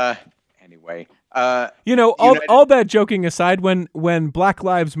 Anyway. All that joking aside, when Black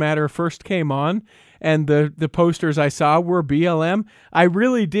Lives Matter first came on and the posters I saw were BLM, I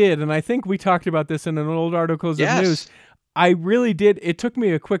really did, and I think we talked about this in an old Articles of News, I really did. It took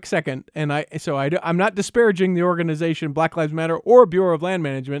me a quick second, and I'm not disparaging the organization Black Lives Matter or Bureau of Land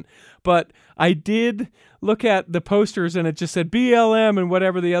Management, but I did look at the posters, and it just said BLM and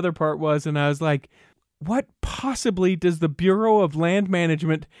whatever the other part was, and I was like, what possibly does the Bureau of Land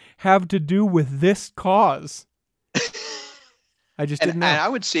Management have to do with this cause? I just didn't know. And I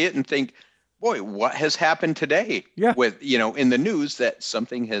would see it and think, boy, what has happened today? With in the news that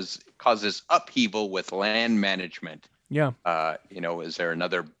something causes upheaval with land management. Yeah. Is there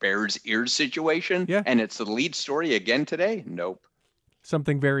another Bear's Ears situation? Yeah. And it's the lead story again today? Nope.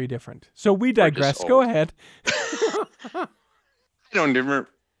 Something very different. So we digress. Go ahead. I don't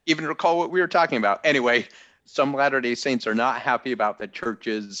even recall what we were talking about. Anyway, some Latter-day Saints are not happy about the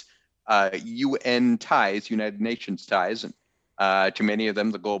church's UN ties, United Nations ties. To many of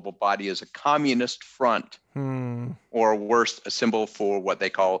them, the global body is a communist front, or worse, a symbol for what they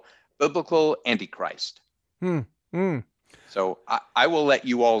call biblical antichrist. So I will let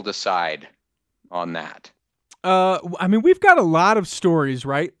you all decide on that. We've got a lot of stories,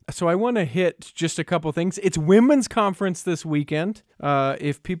 right? So I want to hit just a couple things. It's Women's Conference this weekend.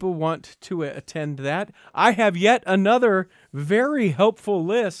 If people want to attend that, I have yet another very helpful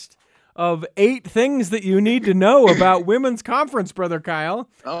list of 8 things that you need to know about Women's Conference, Brother Kyle.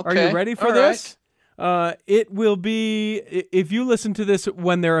 Okay. Are you ready for this? It will be, if you listen to this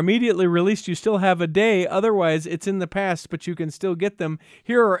when they're immediately released, you still have a day. Otherwise, it's in the past, but you can still get them.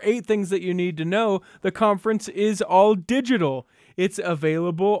 Here are 8 things that you need to know. The conference is all digital. It's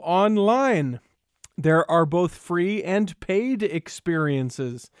available online. There are both free and paid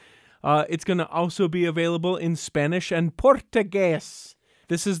experiences. It's going to also be available in Spanish and Portuguese.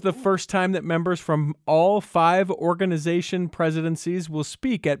 This is the first time that members from all 5 organization presidencies will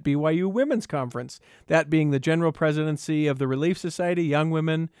speak at BYU Women's Conference, that being the General Presidency of the Relief Society, Young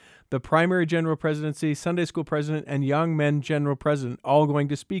Women, the Primary General Presidency, Sunday School President, and Young Men General President, all going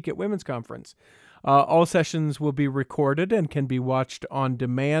to speak at Women's Conference. All sessions will be recorded and can be watched on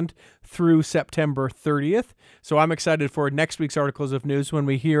demand through September 30th. So I'm excited for next week's Articles of News when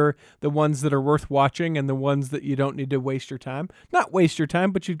we hear the ones that are worth watching and the ones that you don't need to waste your time. Not waste your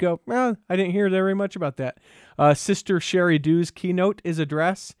time, but you'd go, well, I didn't hear very much about that. Sister Sherry Dew's keynote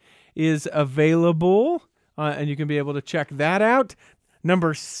address is available, and you can be able to check that out.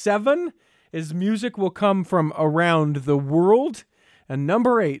 Number 7 is Music Will Come From Around the World. And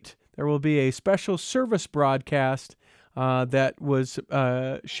number 8, there will be a special service broadcast that was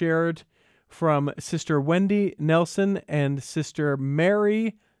shared from Sister Wendy Nelson and Sister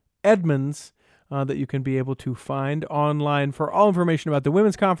Mary Edmonds that you can be able to find online. For all information about the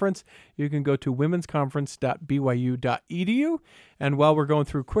Women's Conference, you can go to womensconference.byu.edu. And while we're going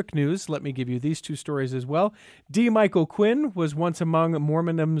through quick news, let me give you these 2 stories as well. D. Michael Quinn was once among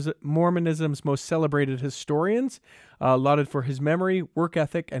Mormonism's most celebrated historians, lauded for his memory, work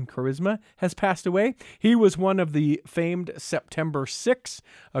ethic, and charisma, has passed away. He was one of the famed September 6,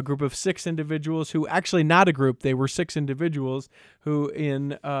 a group of 6 individuals who, actually not a group, they were 6 individuals who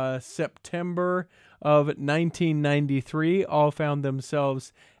in September of 1993 all found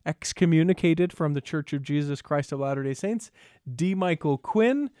themselves excommunicated from the Church of Jesus Christ of Latter-day Saints. D. Michael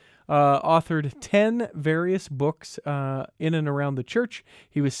Quinn authored 10 various books in and around the church.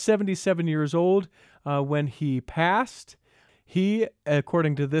 He was 77 years old when he passed. He,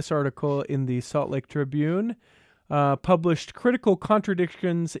 according to this article in the Salt Lake Tribune, published Critical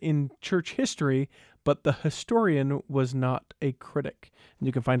Contradictions in Church History but the historian was not a critic. And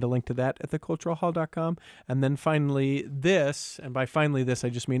you can find a link to that at theculturalhall.com. And then finally this, and by finally this, I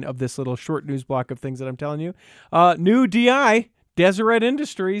just mean of this little short news block of things that I'm telling you. New DI, Deseret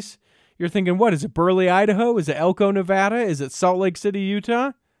Industries. You're thinking, what, is it Burley, Idaho? Is it Elko, Nevada? Is it Salt Lake City,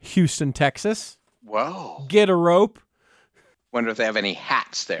 Utah? Houston, Texas? Whoa. Get a rope. Wonder if they have any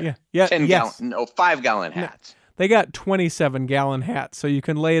hats there. Yeah. 5-gallon hats. They got 27-gallon hats, so you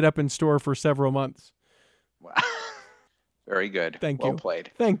can lay it up in store for several months. Wow. Very good. Thank you. Well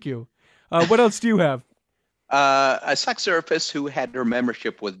played. Thank you. What else do you have? A sex therapist who had her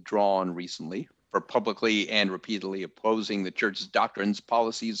membership withdrawn recently for publicly and repeatedly opposing the church's doctrines,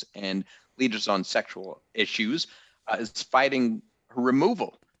 policies, and leaders on sexual issues is fighting her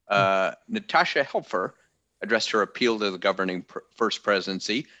removal. Natasha Helfer addressed her appeal to the governing First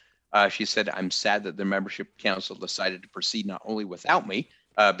Presidency. She said, "I'm sad that the membership council decided to proceed not only without me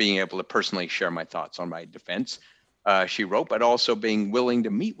being able to personally share my thoughts on my defense," she wrote, "but also being willing to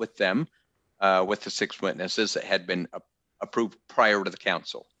meet with them, with the 6 witnesses that had been approved prior to the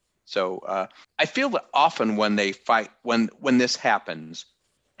council." So I feel that often when they fight, when this happens,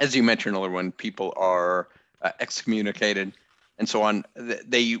 as you mentioned earlier, when people are excommunicated and so on,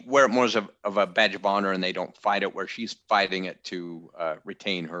 they wear it more as of a badge of honor and they don't fight it, where she's fighting it to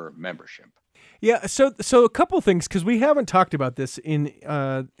retain her membership. Yeah, so a couple things, because we haven't talked about this in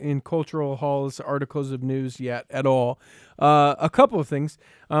Cultural Hall's articles of news yet at all. A couple of things.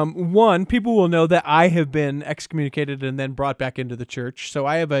 One, people will know that I have been excommunicated and then brought back into the church, so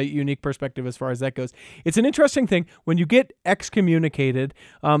I have a unique perspective as far as that goes. It's an interesting thing. When you get excommunicated,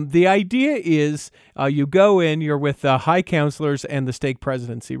 the idea is you go in, you're with the high counselors and the stake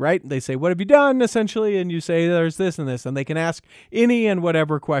presidency, right? They say, "What have you done?" essentially, and you say, "There's this and this," and they can ask any and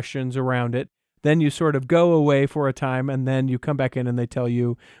whatever questions around it. Then you sort of go away for a time, and then you come back in and they tell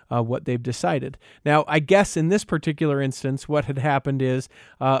you what they've decided. Now, I guess in this particular instance, what had happened is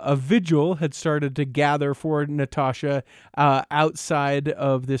a vigil had started to gather for Natasha outside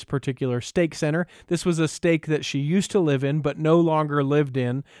of this particular stake center. This was a stake that she used to live in, but no longer lived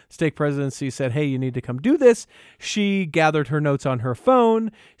in. Stake presidency said, "Hey, you need to come do this." She gathered her notes on her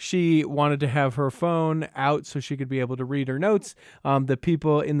phone. She wanted to have her phone out so she could be able to read her notes. The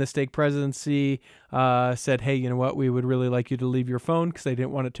people in the stake presidency said, "Hey, you know what? We would really like you to leave your phone," because they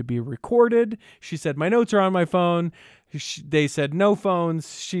didn't want it to be recorded. She said, "My notes are on my phone." They said, "No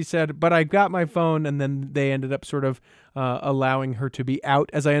phones." She said, "But I got my phone." And then they ended up sort of allowing her to be out.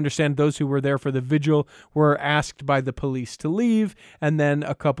 As I understand, those who were there for the vigil were asked by the police to leave. And then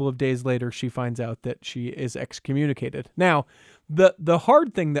a couple of days later, she finds out that she is excommunicated. Now, the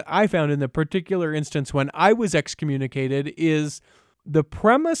hard thing that I found in the particular instance when I was excommunicated is the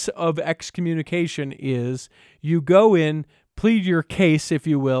premise of excommunication is you go in, plead your case, if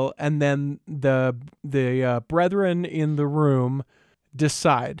you will, and then the brethren in the room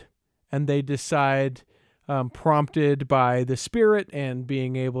decide. And they decide prompted by the Spirit and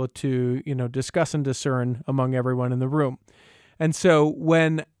being able to, discuss and discern among everyone in the room. And so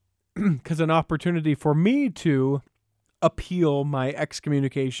because an opportunity for me to appeal my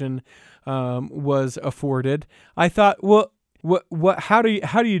excommunication was afforded, I thought, well, how do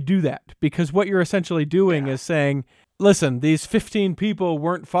you do that? Because what you're essentially doing is saying, listen, these 15 people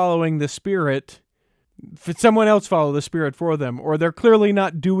weren't following the Spirit. Someone else follow the Spirit for them, or they're clearly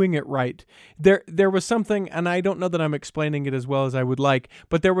not doing it right. There was something, and I don't know that I'm explaining it as well as I would like,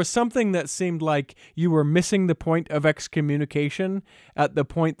 but there was something that seemed like you were missing the point of excommunication at the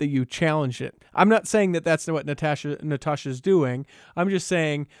point that you challenged it. I'm not saying that that's what Natasha's doing. I'm just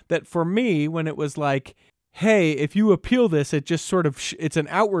saying that for me, when it was like, hey, if you appeal this, it just sort of, it's an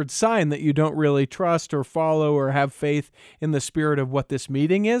outward sign that you don't really trust or follow or have faith in the spirit of what this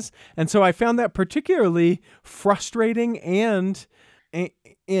meeting is. And so I found that particularly frustrating and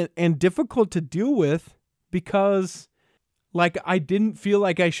difficult to deal with, because I didn't feel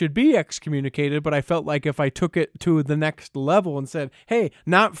like I should be excommunicated, but I felt like if I took it to the next level and said, hey,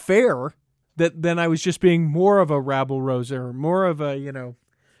 not fair, that then I was just being more of a rabble-rouser, more of a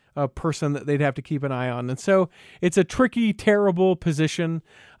person that they'd have to keep an eye on. And so it's a tricky, terrible position.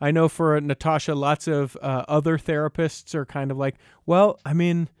 I know for Natasha, lots of other therapists are kind of like, well, I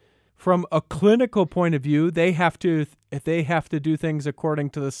mean, from a clinical point of view, they have to do things according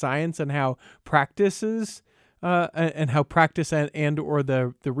to the science and how practices and how practice and or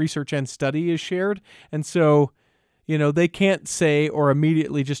the research and study is shared. And so, they can't say or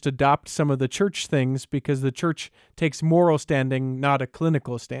immediately just adopt some of the church things, because the church takes moral standing, not a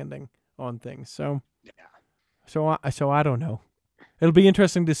clinical standing on things. So, so I don't know. It'll be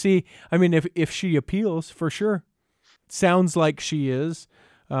interesting to see. I mean, if she appeals, for sure. Sounds like she is.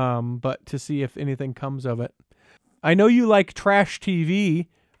 but to see if anything comes of it. I know you like trash TV,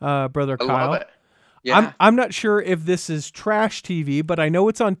 Brother I Kyle. love it. Yeah. I'm not sure if this is trash TV, but I know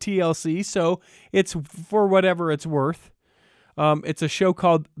it's on TLC, so it's for whatever it's worth. It's a show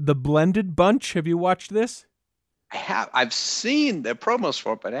called The Blended Bunch. Have you watched this? I've seen the promos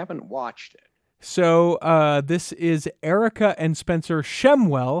for it, but I haven't watched it. So this is Erica and Spencer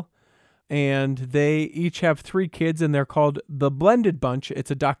Shemwell, and they each have 3 kids, and they're called The Blended Bunch.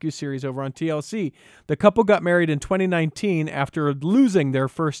 It's a docuseries over on TLC. The couple got married in 2019 after losing their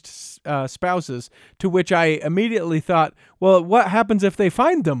first spouses, to which I immediately thought, well, what happens if they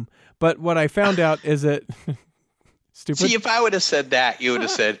find them? But what I found out is that... Stupid. See, if I would have said that, you would have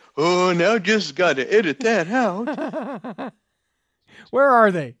said, oh, now just got to edit that out. Where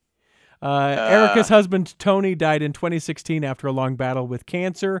are they? Erica's husband, Tony, died in 2016 after a long battle with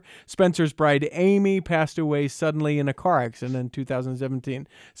cancer. Spencer's bride, Amy, passed away suddenly in a car accident in 2017.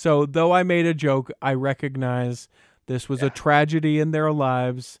 So though I made a joke, I recognize this was a tragedy in their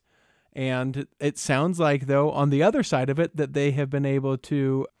lives. And it sounds like, though, on the other side of it, that they have been able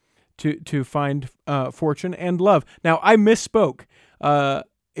to find fortune and love. Now, I misspoke.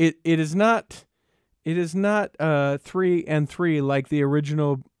 It is not 3 and 3 like the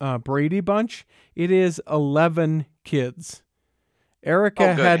original Brady Bunch. It is 11 kids.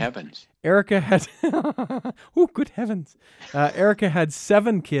 Erica good heavens. Erica had oh, good heavens. Erica had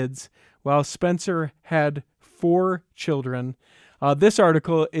 7 kids, while Spencer had 4 children. This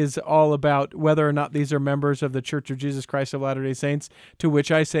article is all about whether or not these are members of the Church of Jesus Christ of Latter-day Saints, to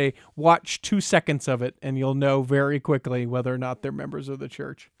which I say, watch 2 seconds of it, and you'll know very quickly whether or not they're members of the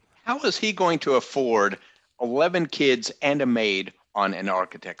church. How is he going to afford 11 kids and a maid on an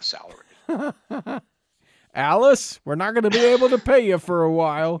architect's salary? Alice, we're not going to be able to pay you for a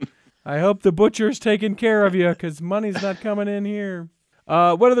while. I hope the butcher's taking care of you, because money's not coming in here.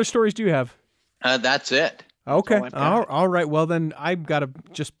 What other stories do you have? That's it. Okay. All right. Well, then I've got to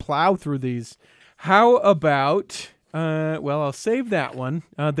just plow through these. How about, I'll save that one.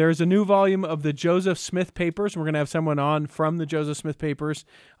 There's a new volume of the Joseph Smith Papers. We're going to have someone on from the Joseph Smith Papers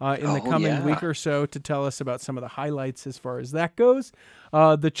in the coming week or so to tell us about some of the highlights as far as that goes.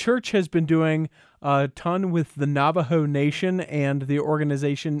 The church has been doing a ton with the Navajo Nation and the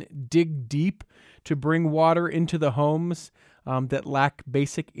organization Dig Deep to bring water into the homes that lack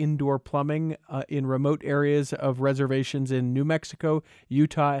basic indoor plumbing in remote areas of reservations in New Mexico,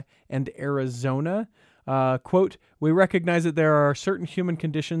 Utah, and Arizona. Quote, we recognize that there are certain human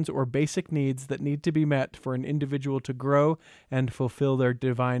conditions or basic needs that need to be met for an individual to grow and fulfill their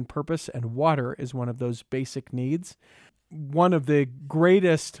divine purpose, and water is one of those basic needs. One of the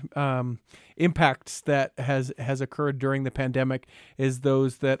greatest impacts that has occurred during the pandemic is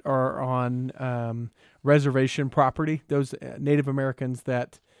those that are on reservation property, those Native Americans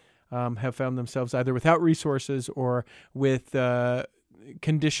that have found themselves either without resources or with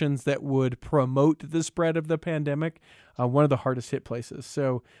conditions that would promote the spread of the pandemic, one of the hardest hit places.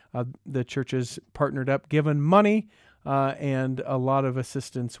 So the church has partnered up, given money and a lot of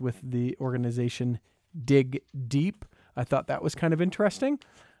assistance with the organization Dig Deep. I thought that was kind of interesting.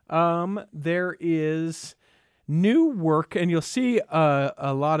 There is new work, and you'll see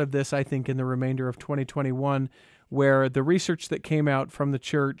a lot of this, I think, in the remainder of 2021, where the research that came out from the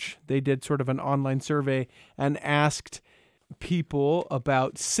church, they did sort of an online survey and asked people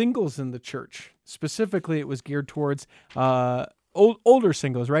about singles in the church. Specifically, it was geared towards older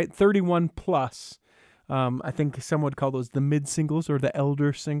singles, right? 31 plus. I think some would call those the mid-singles or the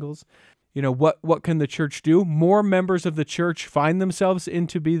elder singles. You know, what can the church do? More members of the church find themselves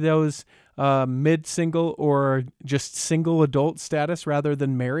into be those mid-single or just single adult status rather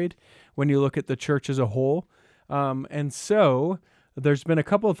than married when you look at the church as a whole. And so there's been a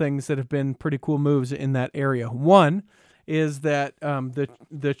couple of things that have been pretty cool moves in that area. One is that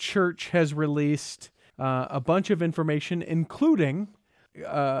the church has released a bunch of information, including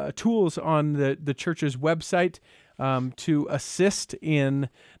tools on the church's website to assist in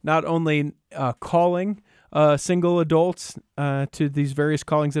not only calling single adults to these various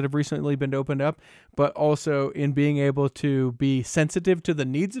callings that have recently been opened up, but also in being able to be sensitive to the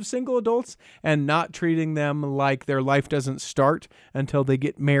needs of single adults and not treating them like their life doesn't start until they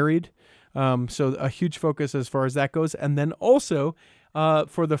get married. So a huge focus as far as that goes. And then also,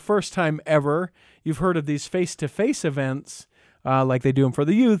 for the first time ever, you've heard of these face-to-face events. Like they do them for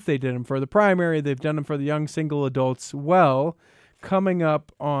the youth, they did them for the primary, they've done them for the young single adults. Well, coming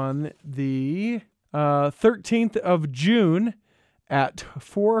up on the 13th of June at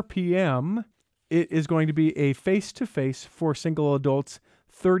 4 p.m., it is going to be a face-to-face for single adults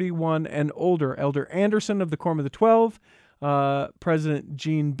 31 and older. Elder Anderson of the Quorum of the 12 President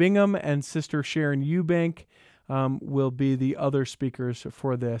Gene Bingham and Sister Sharon Eubank will be the other speakers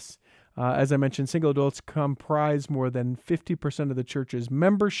for this. As I mentioned, single adults comprise more than 50% of the church's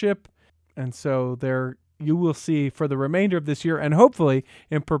membership, and so you will see for the remainder of this year, and hopefully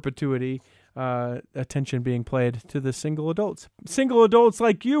in perpetuity, attention being played to the single adults. Single adults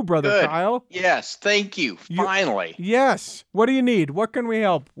like you, Brother Good. Kyle. Yes, thank you. Finally. Yes. What do you need? What can we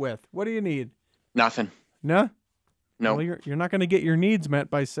help with? What do you need? Nothing. No? No. Well, you're not going to get your needs met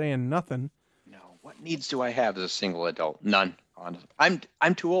by saying nothing. No. What needs do I have as a single adult? None. Honestly.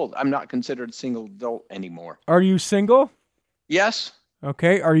 I'm too old. I'm not considered a single adult anymore. Are you single? Yes.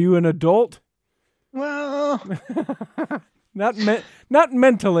 Okay. Are you an adult? Well, Not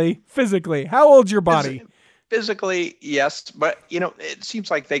mentally, physically. How old's your body? physically, yes, but it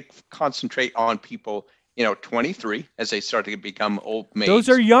seems like they concentrate on people, 23 as they start to become old maids. Those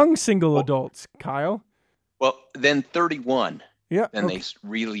are young single adults, Kyle. Well, then 31. Yeah. Then they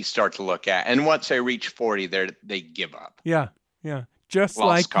really start to look at, and once they reach 40, they give up. Yeah. Yeah. Just Lost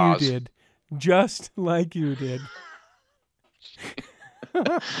like cause. you did. Just like you did.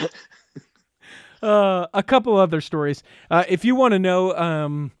 A couple other stories. If you want to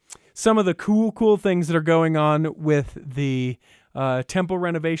know some of the cool things that are going on with the temple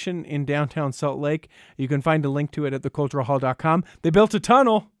renovation in downtown Salt Lake, you can find a link to it at theculturalhall.com. They built a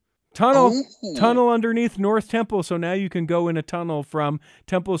tunnel underneath North Temple, so now you can go in a tunnel from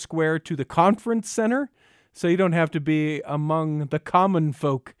Temple Square to the conference center, so you don't have to be among the common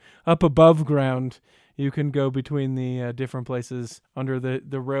folk up above ground. You can go between the different places under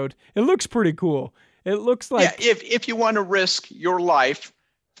the road. It looks pretty cool. It looks like... Yeah, if you want to risk your life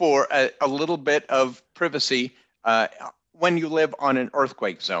for a little bit of privacy when you live on an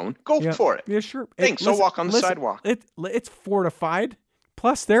earthquake zone, go for it. Yeah, sure. Thanks. I'll walk on the sidewalk. It's fortified.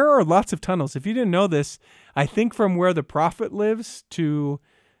 Plus, there are lots of tunnels. If you didn't know this, I think from where the prophet lives to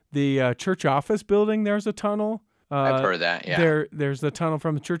the church office building, there's a tunnel. I've heard that, yeah. There's the tunnel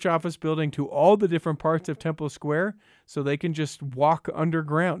from the church office building to all the different parts of Temple Square, so they can just walk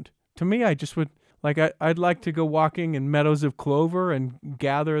underground. To me, I just would, I'd like to go walking in meadows of clover and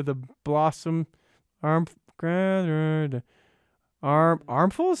gather the blossom, armfuls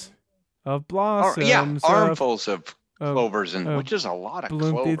of blossoms. Armfuls of clovers, which is a lot of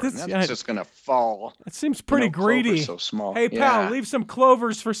clover. That's just going to fall. It seems pretty greedy. So small. Hey, pal, leave some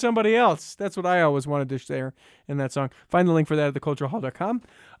clovers for somebody else. That's what I always wanted to share in that song. Find the link for that at theculturalhall.com.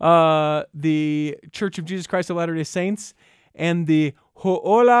 The Church of Jesus Christ of Latter-day Saints and the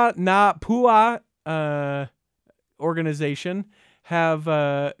Ho'ola Na Pua organization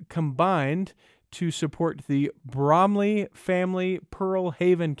have combined to support the Bromley Family Pearl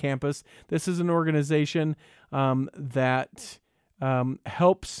Haven campus. This is an organization that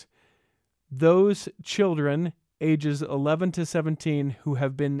helps those children ages 11 to 17 who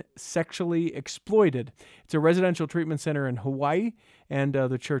have been sexually exploited. It's a residential treatment center in Hawaii, and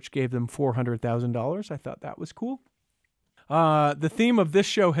the church gave them $400,000. I thought that was cool. The theme of this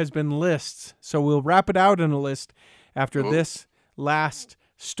show has been lists, so we'll wrap it out in a list after this last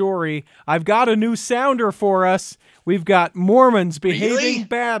story. I've got a new sounder for us. We've got Mormons behaving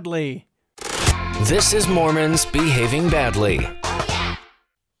badly. This is Mormons behaving badly.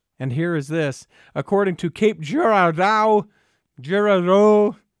 And here is this. According to Cape Girardeau,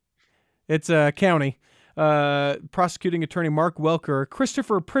 it's a county, prosecuting attorney Mark Welker,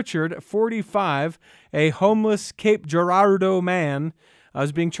 Christopher Pritchard, 45, a homeless Cape Girardeau man,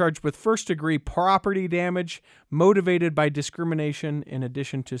 is being charged with first-degree property damage motivated by discrimination in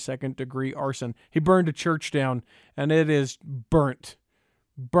addition to second-degree arson. He burned a church down, and it is burnt.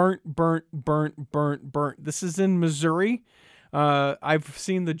 Burnt. This is in Missouri. I've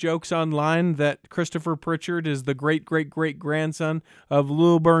seen the jokes online that Christopher Pritchard is the great-great-great-grandson of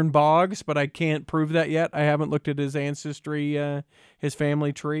Lilburn Boggs, but I can't prove that yet. I haven't looked at his ancestry, his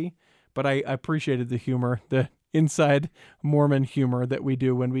family tree, but I appreciated the humor, the inside Mormon humor that we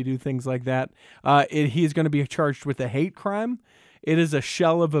do when we do things like that. He's going to be charged with a hate crime. It is a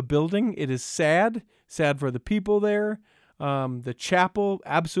shell of a building. It is sad for the people there. The chapel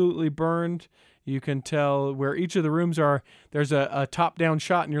absolutely burned. You can tell where each of the rooms are. There's a top-down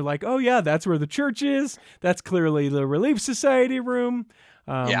shot, and you're like, oh, yeah, that's where the church is. That's clearly the Relief Society room.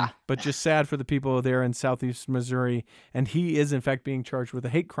 But just sad for the people there in southeast Missouri. And he is, in fact, being charged with a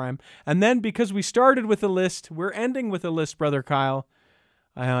hate crime. And then because we started with a list, we're ending with a list, Brother Kyle.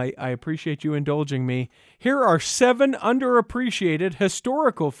 I appreciate you indulging me. Here are 7 underappreciated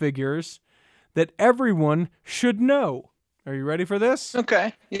historical figures that everyone should know. Are you ready for this?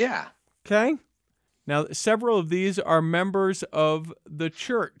 Okay, yeah. Okay. Now, several of these are members of the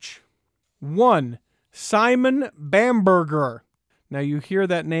church. 1, Simon Bamberger. Now, you hear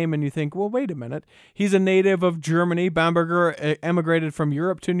that name and you think, well, wait a minute. He's a native of Germany. Bamberger emigrated from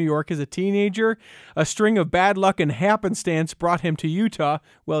Europe to New York as a teenager. A string of bad luck and happenstance brought him to Utah.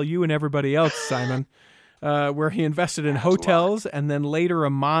 Well, you and everybody else, Simon. Where he invested in hotels and then later a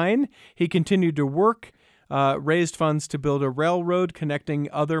mine. He continued to work, raised funds to build a railroad connecting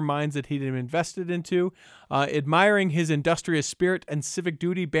other mines that he'd invested into. Admiring his industrious spirit and civic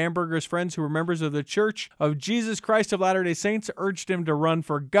duty, Bamberger's friends who were members of the Church of Jesus Christ of Latter-day Saints urged him to run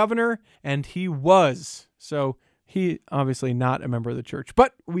for governor, and he was. So he obviously not a member of the church.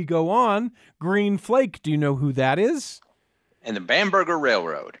 But we go on. Green Flake, do you know who that is? And the Bamberger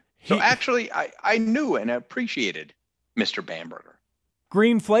Railroad. So actually, I knew and appreciated Mr. Bamberger.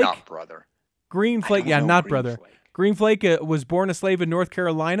 Green Flake? Not brother. Green Flake, yeah, not brother. Green Flake was born a slave in North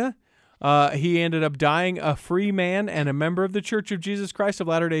Carolina. He ended up dying a free man and a member of the Church of Jesus Christ of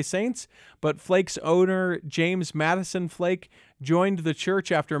Latter-day Saints. But Flake's owner, James Madison Flake, joined the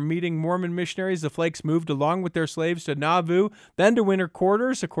church after meeting Mormon missionaries. The Flakes moved along with their slaves to Nauvoo, then to winter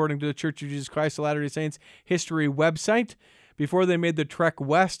quarters, according to the Church of Jesus Christ of Latter-day Saints history website. Before they made the trek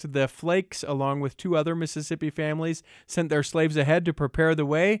west, the Flakes, along with 2 other Mississippi families, sent their slaves ahead to prepare the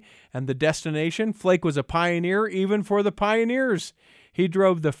way and the destination. Flake was a pioneer even for the pioneers. He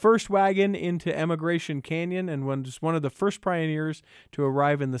drove the first wagon into Emigration Canyon and was one of the first pioneers to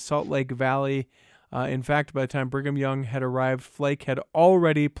arrive in the Salt Lake Valley. In fact, by the time Brigham Young had arrived, Flake had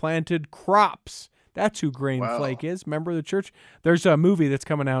already planted crops. That's who Green Flake is, member of the church. There's a movie that's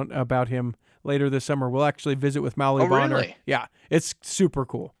coming out about him later this summer. We'll actually visit with Molly Bonner. Really? Yeah, it's super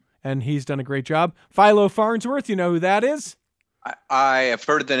cool, and he's done a great job. Philo Farnsworth, you know who that is? I have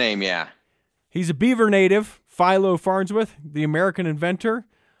heard the name, yeah. He's a Beaver native. Philo Farnsworth, the American inventor,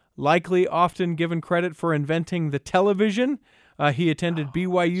 likely often given credit for inventing the television. He attended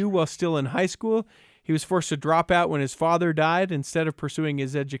BYU while still in high school. He was forced to drop out when his father died. Instead of pursuing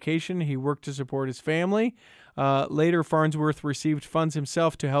his education, he worked to support his family. Later, Farnsworth received funds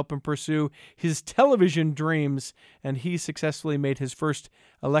himself to help him pursue his television dreams, and he successfully made his first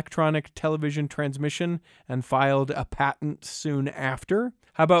electronic television transmission and filed a patent soon after.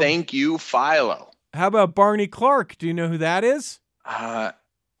 How about Thank you, Philo. How about Barney Clark? Do you know who that is?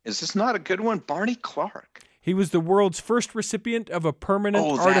 Is this not a good one? Barney Clark. He was the world's first recipient of a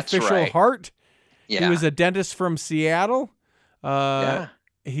permanent artificial right. heart. Yeah. He was a dentist from Seattle. Yeah.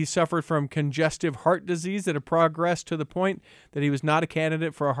 He suffered from congestive heart disease that had progressed to the point that he was not a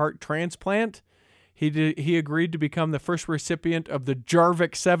candidate for a heart transplant. He agreed to become the first recipient of the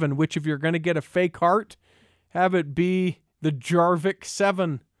Jarvik 7, which if you're going to get a fake heart, have it be the Jarvik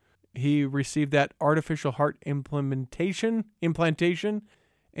 7. He received that artificial heart implantation,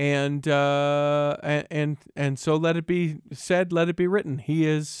 and so let it be said, let it be written. He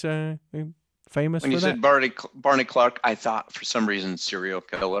is famous when for you that. said Barney Clark, I thought for some reason serial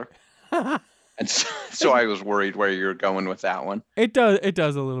killer, and so I was worried where you were going with that one. It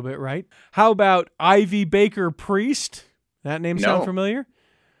does a little bit, right? How about Ivy Baker Priest? That name sound familiar?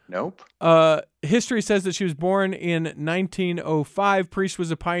 Nope. History says that she was born in 1905. Priest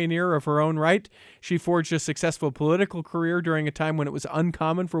was a pioneer of her own right. She forged a successful political career during a time when it was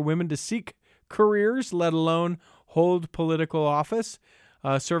uncommon for women to seek careers, let alone hold political office.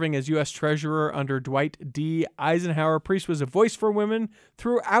 Serving as U.S. Treasurer under Dwight D. Eisenhower, Priest was a voice for women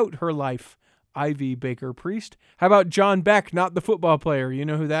throughout her life. Ivy Baker Priest. How about John Beck, not the football player? You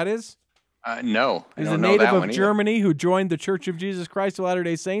know who that is? No. He's a native of Germany who joined the Church of Jesus Christ of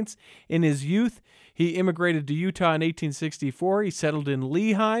Latter-day Saints in his youth. He immigrated to Utah in 1864. He settled in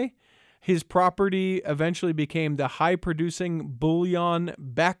Lehigh. His property eventually became the high-producing Bullion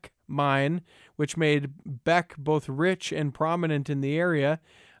Beck mine, which made Beck both rich and prominent in the area.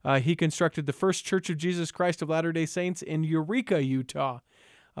 He constructed the first Church of Jesus Christ of Latter-day Saints in Eureka, Utah.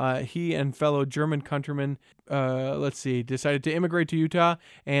 He and fellow German countrymen, decided to immigrate to Utah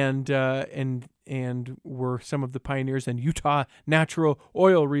and were some of the pioneers in Utah natural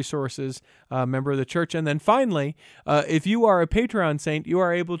oil resources, member of the church. And then finally, if you are a Patreon saint, you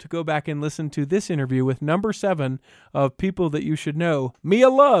are able to go back and listen to this interview with number 7 of people that you should know. Mia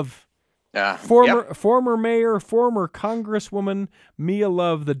Love. Former mayor, former congresswoman Mia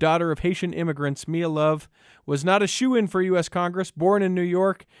Love, the daughter of Haitian immigrants. Mia Love was not a shoo-in for U.S. Congress. Born in New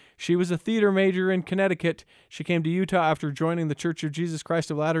York, she was a theater major in Connecticut. She came to Utah after joining the Church of Jesus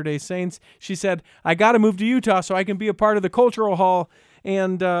Christ of Latter-day Saints. She said, I got to move to Utah so I can be a part of the cultural hall,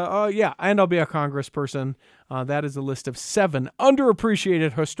 and I'll be a congressperson. That is a list of 7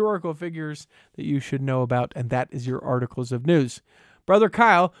 underappreciated historical figures that you should know about, and that is your articles of news. Brother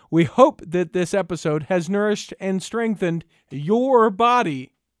Kyle, we hope that this episode has nourished and strengthened your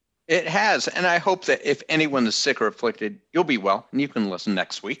body. It has, and I hope that if anyone is sick or afflicted, you'll be well, and you can listen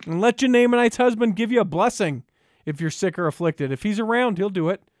next week. And let your Naamanite's husband give you a blessing if you're sick or afflicted. If he's around, he'll do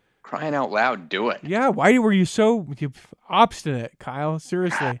it. Crying out loud, do it. Yeah, why were you so obstinate, Kyle?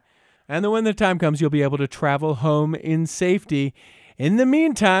 Seriously. And then when the time comes, you'll be able to travel home in safety. In the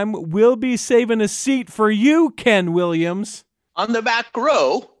meantime, we'll be saving a seat for you, Ken Williams. On the back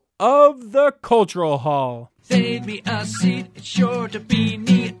row of the Cultural Hall. Save me a seat, it's sure to be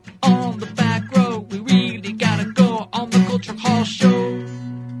neat on the back